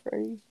acting like a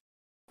furry?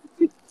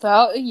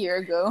 About a year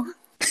ago.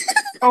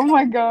 Oh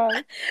my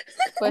god.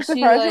 But I'm she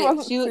surprised it like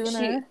wasn't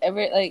sooner.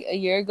 a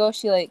year ago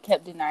she like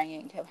kept denying it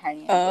and kept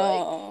hiding it. But,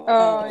 like,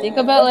 Oh, I think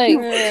yeah. about like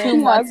Yeah. 2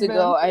 months She has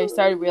ago been. I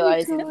started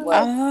realizing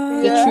what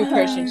Oh, the true Yeah.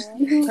 person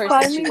You she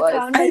finally was.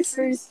 found my I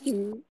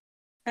fursuit.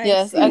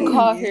 Yes, I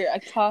caught see. her. I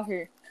caught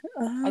her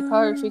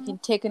freaking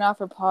taking off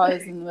her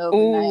paws in the middle of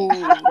the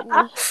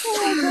night. Ooh. Oh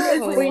my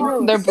god. Wait,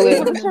 no. They're blue.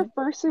 What does her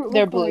fursuit look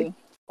They're like? blue.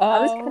 I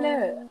was kind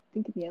of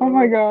thinking yellow. Oh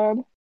my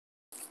god.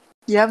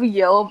 You have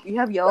yellow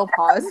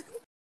paws.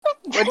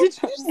 What did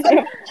you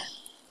say?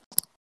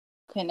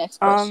 Okay, next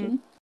question.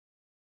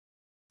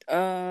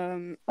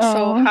 So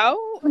Oh. how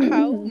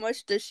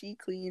much does she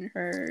clean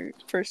her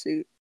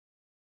fursuit?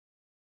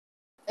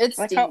 It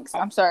like how- stinks.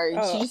 I'm sorry.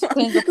 oh. She just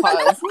cleans the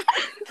paws.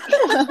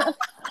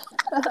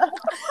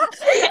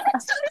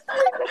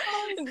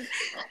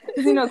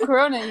 Because you know,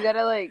 Corona, you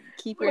gotta like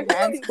keep your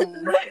hands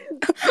clean. but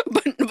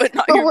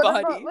not But your what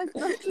body. about, like,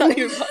 the Not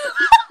your body.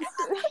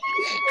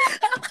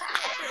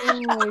 Oh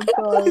my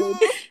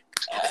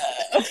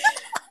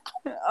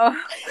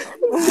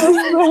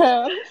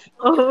god.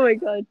 Oh my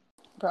god.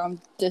 Bro,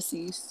 I'm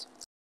deceased.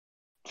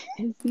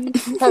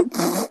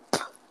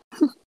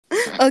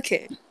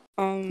 Okay.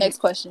 Next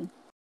question.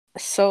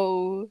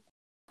 So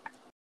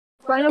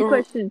Final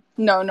question.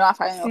 No, not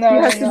final. No,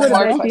 You have to go to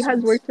More bed. She questions.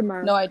 has work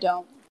tomorrow. No, I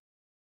don't.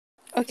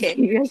 okay.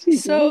 You actually do.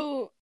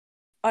 So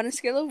on a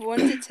scale of 1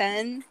 to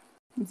 10,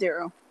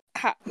 0.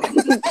 how,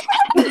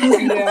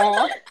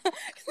 Yeah.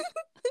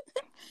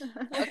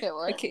 Okay,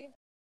 what? okay.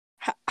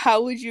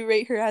 How would you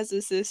rate her as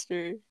a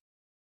sister?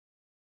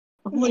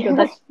 Oh my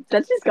god,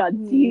 that just got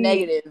deep.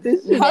 Negative.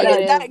 This just How got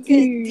did that get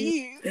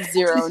deep? 0. This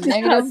just got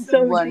Negative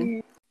so 1.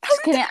 deep.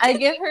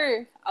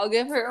 I'll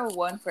give her a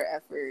 1 for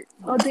effort.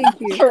 Oh, thank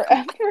you.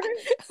 Forever.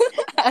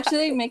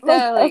 Actually, make Like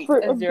that like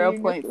effort a of being a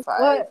 0.5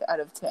 What? out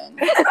of 10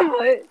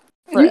 What?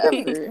 for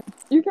effort.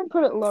 You can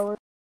put it lower.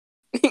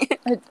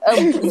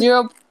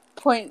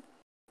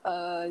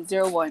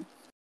 0.01.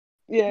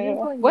 Yeah.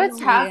 What's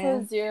half Yeah.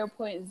 of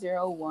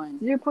 0.01? 0.001.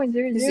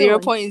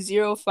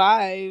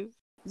 0.05.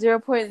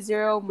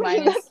 0.0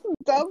 minus.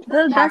 Dumb.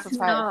 Half That's of 5.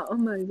 not. Oh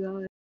my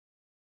god.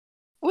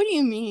 What do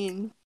you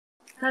mean?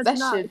 That's That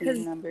not. should be the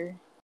 'Cause- number.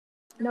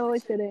 no,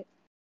 it shouldn't.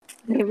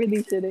 It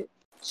really shouldn't.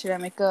 Should I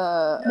make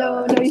a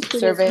No, you shouldn't.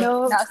 survey?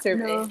 No, Not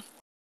survey. no.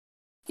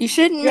 You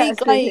shouldn't Yeah, make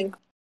survey. like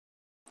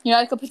You know,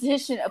 like a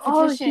petition.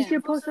 Oh, she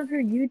should post on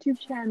her YouTube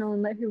channel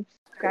and let her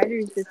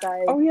subscribers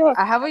decide. Oh yeah.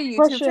 I have a YouTube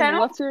Question. channel.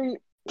 What's your... You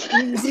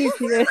do,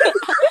 Tia.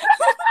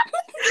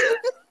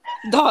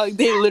 dog.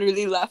 They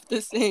literally laugh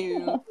the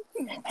same.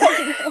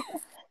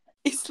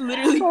 It's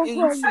literally Oh my-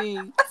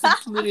 insane.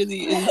 It's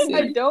literally I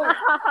insane. don't.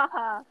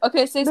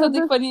 Okay, say No,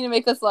 something this- funny to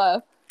make us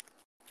laugh.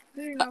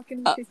 You're not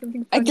gonna say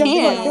something I funny.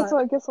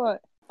 can't. Guess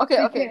what? Okay,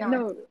 You okay, can't, no.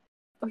 no.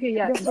 Okay,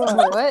 yeah. Guess what?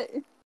 What?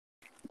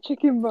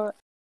 Chicken butt.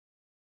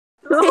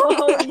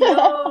 Oh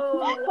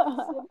no, that's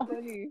so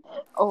funny.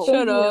 Oh,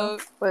 Shut you. up,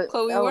 but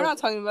Chloe. that We're was- not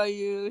talking about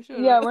you. Shut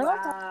Yeah, up. we're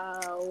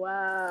not.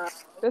 Wow.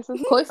 This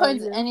is. Chloe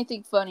finds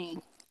anything funny.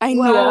 I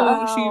Wow.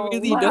 know she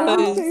really Wow. Then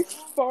does. they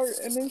fart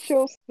and then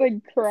she'll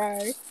like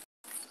cry.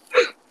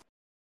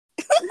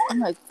 Oh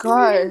my I'm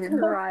god. gonna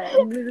cry.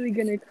 I'm literally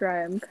gonna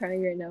cry. I'm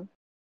crying right now.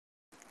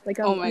 Like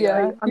I'm, Oh my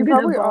Yeah. god. I'm You gonna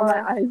probably bawl my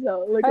are. eyes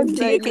out. Like I'd I'm say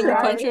Tia, gonna can you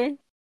cry. punch her?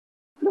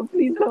 No,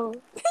 please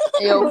don't.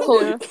 Yo,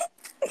 Chloe,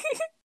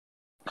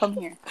 come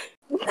here.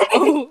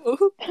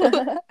 Oh.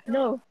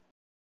 No.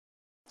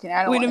 Okay,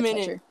 I don't Wait a want to touch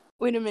minute. her.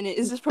 Wait a minute.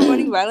 Is this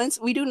promoting violence?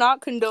 We do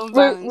not condone We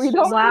violence.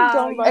 don't Wow,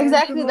 condone violence.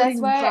 Exactly. That's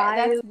promoting why.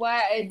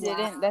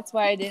 violence. That's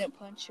why I didn't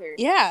punch her.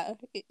 Yeah,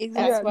 exactly.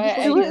 That's why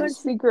I do it in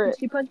just- secret.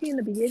 She punched me in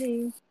the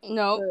beginning.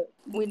 No,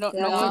 But we don't.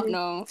 Yeah, No, you did.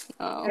 no.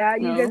 yeah,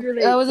 you no. guys were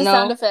That like, was a No.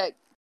 sound effect.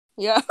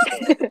 Yeah.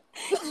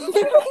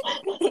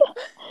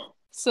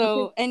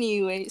 So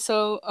anyway,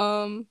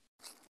 I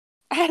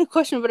had a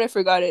question, but I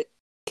forgot it.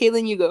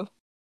 Kaylin, you go.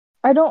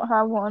 I don't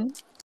have one.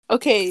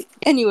 Okay.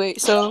 Anyway,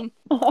 so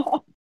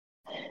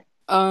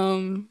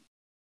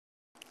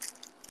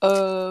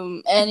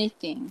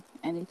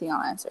Anything,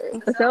 I'll answer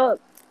it. what's up?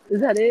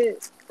 Is that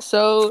it?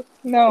 So,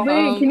 No.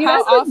 Wait, can you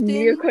how ask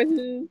me a often?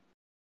 question?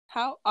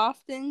 How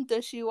often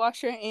does she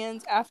wash her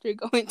hands after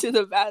going to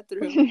the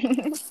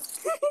bathroom?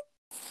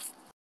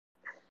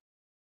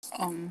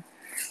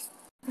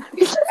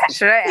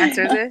 Should I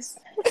answer this?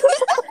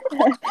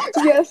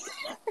 Yes,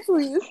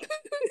 please.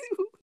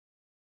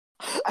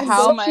 And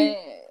How does am I?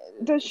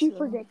 Does she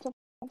forget to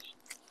flush?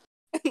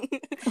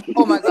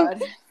 Oh my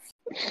god.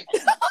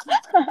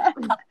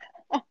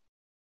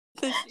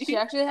 She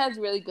actually has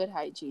really good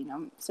hygiene.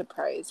 I'm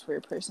surprised for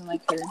a person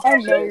like her. I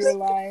know you're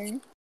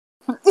lying.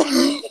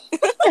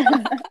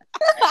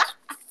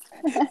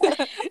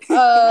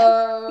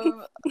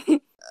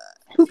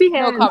 Poopy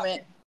No hands.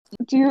 comment.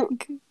 Do you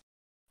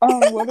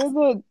what are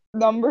the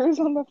numbers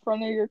on the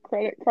front of your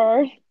credit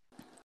card?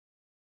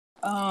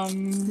 0,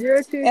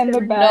 2, And the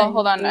 7, back. No,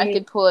 hold on. I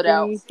could pull it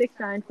out. 6,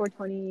 9, 4,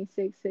 20,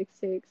 6, 6,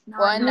 6, 9.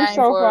 1, You're 9, so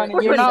 4,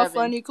 funny. You're not 7.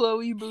 funny,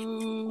 Chloe.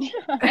 Boo.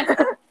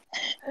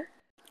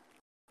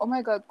 Oh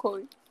my god,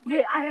 Chloe.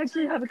 Wait, I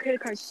actually have a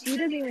credit card. She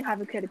doesn't even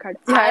have a credit card.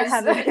 Yeah, I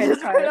have a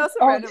credit card.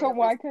 Oh, so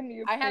why couldn't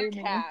you I pay have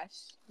me? cash.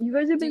 You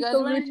guys have Do you been guys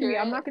so wanna rude to me. hear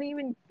I'm it? not gonna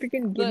even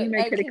freaking give Look, you my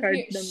I credit can card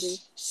hear- number.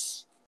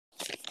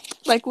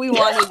 Like we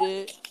wanted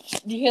it.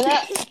 Do you hear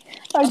that?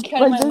 Like, I'm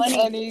counting my just money.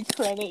 any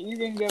credit you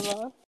can give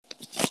us.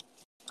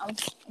 I'm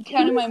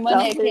counting my money.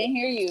 I Stop it. can't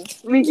hear you.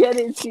 We get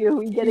it too.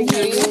 We get it. Can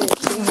you hear it?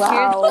 Get it.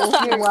 Wow.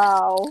 Here's-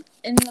 Wow.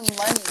 In the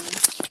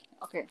money.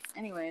 Okay,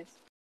 anyways.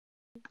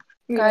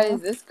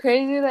 Guys, it's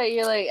crazy that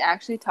you're like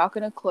actually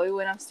talking to Chloe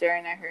when I'm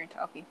staring at her and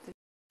talking to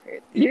her.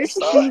 You're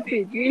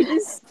stupid. You're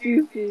just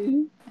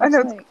stupid. I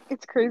know Like,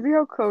 it's crazy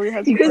how Chloe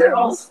has You guys are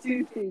all friends.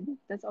 stupid.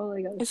 That's all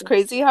I got. It's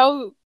crazy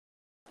how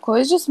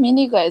Chloe's just mean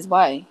to you guys.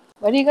 Why?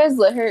 Why do you guys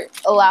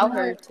allow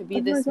her to be Oh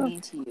my this God.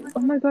 mean to you? Oh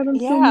my god, I'm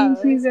so Yeah. mean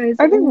to you guys.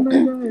 I think- Oh my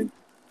god.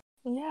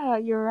 yeah,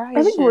 you're right.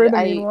 I think we're the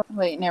mean one.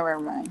 Wait, never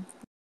mind.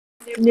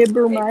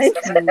 Never mind.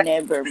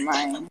 Never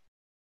mind.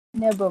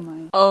 Never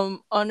mind.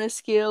 On a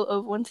scale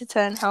of 1 to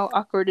 10, how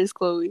awkward is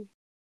Chloe?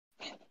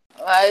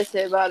 I'd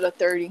say about a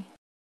 30.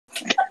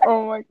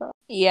 Oh my god.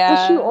 Yeah.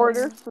 Does she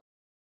order food?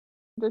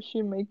 Does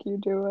she make you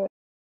do it?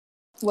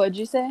 What'd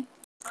you say?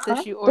 Does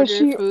Huh? she order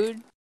she-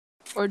 food?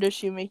 Or does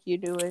she make you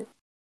do it?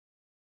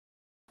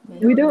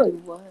 We do it.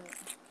 What?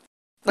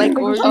 Like She's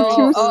order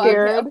too food?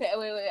 scared. Okay,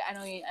 wait. I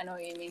know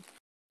what you mean.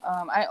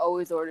 I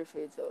always order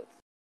food, so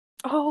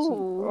Oh.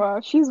 Wow,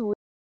 she's weird.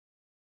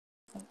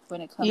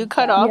 when it comes You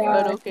cut down- off,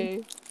 Yeah. but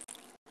okay.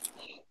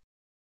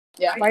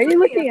 Yeah. Why are you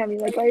looking at me?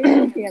 Like, why are you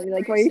looking at me?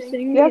 Like, why are you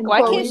staring Yeah, at me?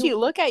 Why Chloe. can't she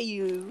look at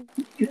you?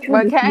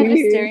 Why can't I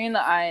just stare you in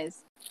the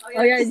eyes?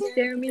 Oh yeah,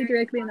 stare me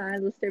directly in the eyes.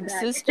 Let's stare back.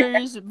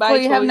 Sisters by Well,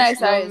 choice. you have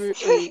nice eyes.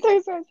 lovers- wait.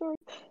 Sisters are so-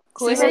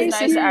 Chloe Sisters- has nice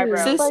Thank you.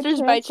 eyebrows.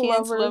 Sisters by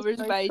chance, lovers lovers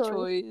by by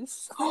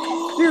choice.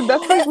 choice. Dude,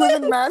 that's like Liv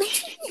and Maddie.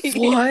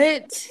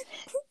 What?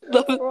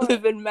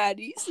 Live in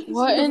Maddie's.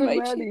 What in Liv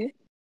and Maddie.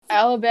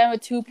 Alabama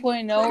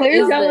 2.0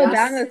 Claire's is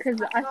Alabama this?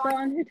 because I saw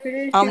on her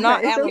Twitter. I'm she's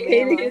not like, it's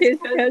okay Alabama. to kiss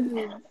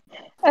cousins.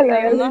 I Like, know. I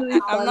I'm literally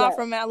not, saw I'm not that.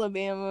 from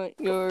Alabama.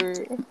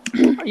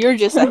 You're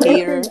just a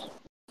hater.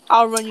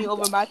 I'll run you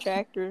over my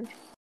tractor.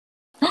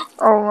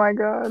 Oh my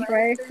god.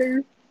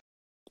 Tractor.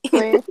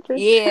 Tractor.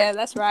 Yeah,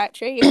 that's right,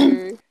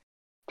 tractor.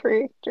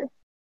 Tractor.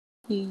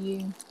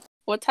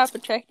 What type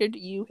of tractor do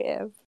you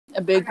have?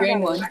 A big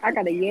green one. I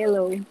got a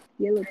yellow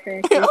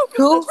tractor.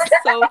 Who?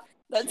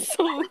 That's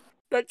so.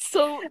 That's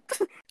so.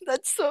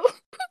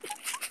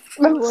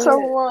 That's so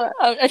what?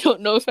 I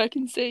don't know if I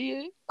can say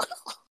it.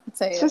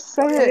 Say it. Just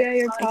say Oh it. yeah,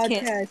 your I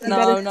can't- podcast. You no,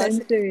 gotta I'm not-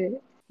 censor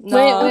it. No,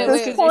 wait,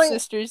 because wait. your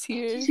sister's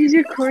here. She's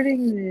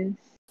recording this.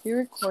 You're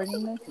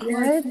recording this?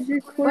 Yeah, she's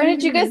recording Why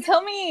didn't you guys this.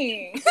 tell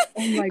me?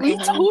 Oh my We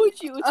god. told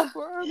you it's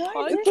for our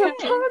podcast.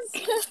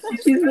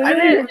 She's I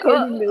literally didn't.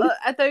 recording this.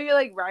 I thought you were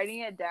like writing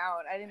it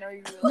down. I didn't know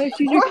you were. No, Like,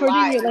 she's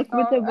recording it like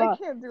with the Oh, I bot.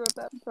 can't do it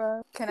that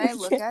fast. Can I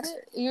look at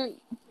it? You.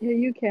 Yeah,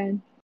 you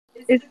can.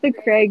 It's the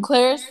Craig.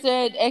 Claire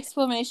said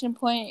exclamation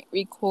point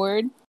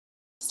record.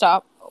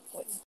 Stop. Oh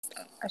wait.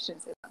 I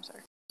shouldn't say that. I'm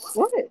sorry.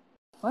 What?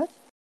 What?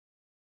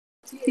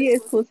 See,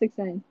 it's cool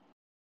 69.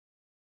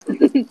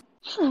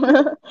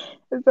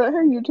 Is that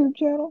her YouTube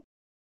channel?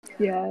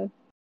 Yeah,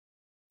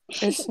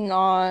 It's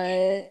not.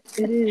 it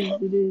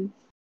is.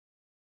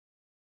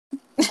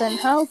 Then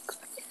how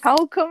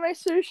come I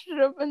searched it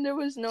up and there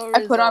was no result?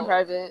 I put on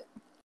private.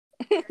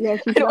 Yeah,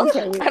 she's I on don't,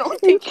 private. I don't You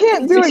think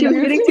can't do But a she was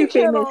getting too YouTube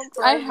channel. famous.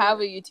 I have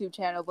a YouTube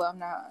channel, but I'm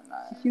not.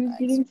 She was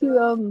getting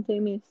too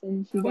famous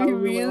and she got Wait,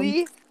 overwhelmed.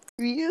 really?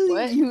 Really?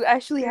 What? You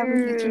actually have a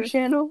Dude. YouTube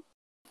channel?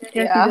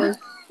 Yeah,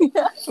 she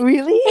does.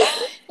 Really?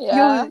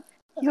 Yeah.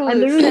 Yo, I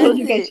literally send told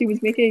you guys it. she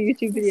was making a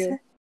YouTube video.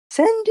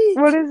 Send it.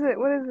 What is it?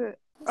 What is it?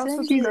 I'll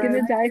Send She's subscribe.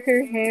 gonna dye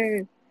her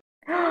hair.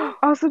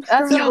 I'll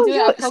subscribe. That's what I'm doing.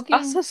 Yo, I'm poking-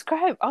 I'll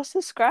subscribe.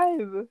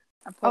 I'm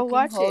I'll poking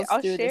watch it. holes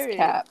I'll through share this it.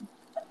 cap.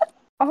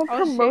 I'll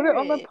I'll promote share it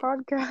on the it.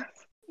 podcast.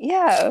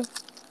 Yeah.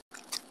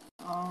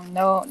 Oh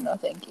no,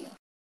 thank you.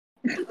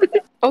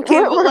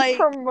 Okay, We're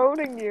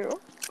promoting you.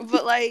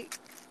 but like,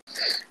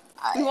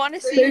 we want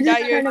to see They're you just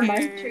dye your trying to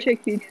hair. mind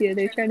trick you, Tia.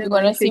 They're trying to You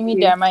want to mind see trick me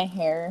you. dye my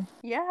hair?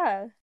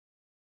 Yeah.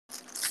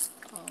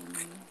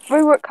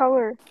 Wait, what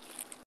color?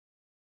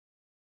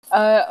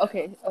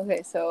 Okay.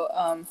 So,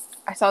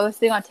 I saw this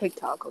thing on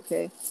TikTok.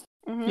 Okay,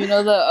 Mhm. you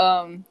know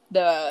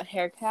the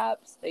hair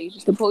caps that you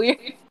just pull your.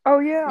 Oh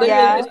yeah. Literally,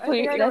 Yeah. just pull I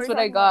think your. I know That's what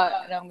what I you're talking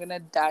got, and I'm gonna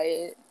dye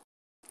it.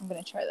 I'm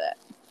gonna try that.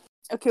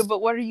 Okay,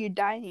 but what are you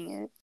dyeing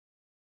it?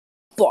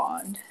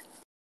 Blonde.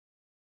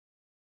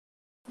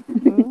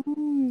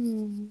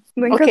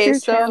 Link us Okay, your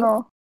so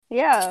channel.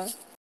 yeah.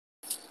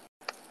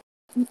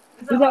 These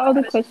are all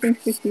the questions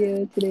for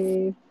Sia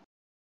today.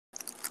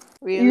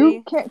 Really?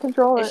 You can't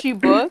control Is it. she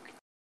booked?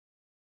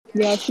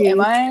 Yeah, she Am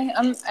is.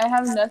 I? I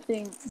have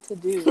nothing to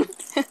do.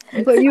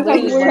 But you have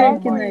literally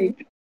work one in in the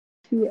like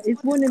 2.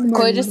 It's 1 in the Chloe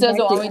morning. just doesn't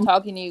want me Exactly.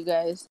 talking to you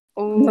guys.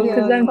 No,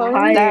 because Yeah, I'm Chloe,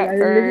 tired. that I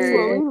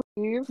literally. Chloe,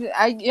 leave.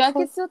 I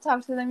can still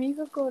talk to them. You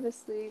could go to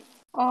sleep.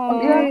 Yeah,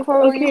 Okay,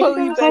 Chloe, okay.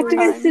 Chloe, you Talk to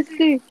my bedtime.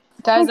 sister.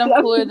 Guys, I'm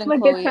I'm cooler than my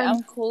Chloe. bedtime.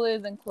 I'm cooler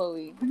than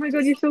Chloe. Oh my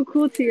god, you're so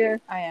cool,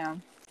 Tia. I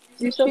am.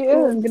 You're so She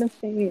cool. is. I'm gonna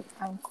faint.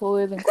 I'm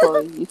cooler than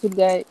Chloe. You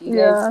guys.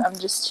 Yeah. I'm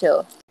just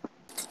chill.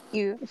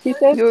 You. She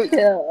said You're-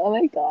 chill. Oh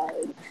my god.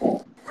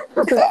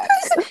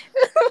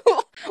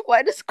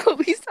 Why does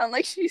Chloe sound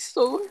like she's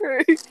so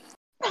hurt?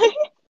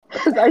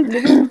 Because I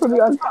literally told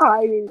you I'm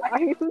tired.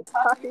 I am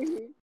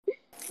tired.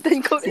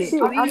 Then go to Okay,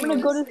 sleep. I'm gonna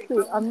go to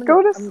sleep.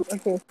 Go to sleep.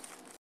 Okay.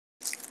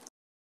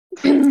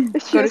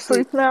 Is she Go to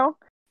asleep now?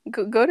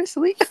 Go to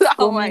sleep.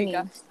 Oh my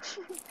god.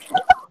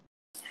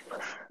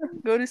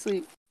 Go to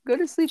sleep. Go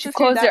to sleep. She if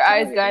you're closed that her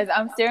eyes, tired.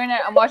 guys.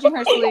 I'm watching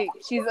her sleep.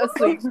 She's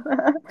asleep.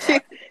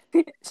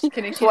 Just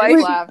kidding. She Why just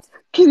is- laughed.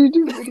 Can you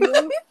do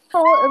video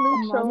call and then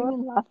I'm not show us?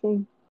 even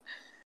laughing.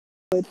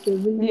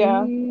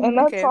 Yeah, and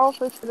that's Okay. all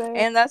for today.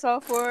 And that's all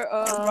for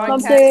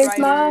broadcast Someday it's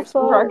my writers.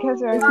 fault. Broadcast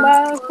It's writers.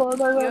 my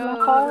fault. I wear my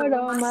Yo. heart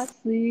on my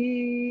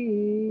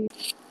sleeve.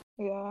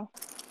 Yeah.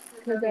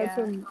 Because I Yeah.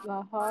 put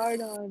my heart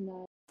on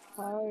that.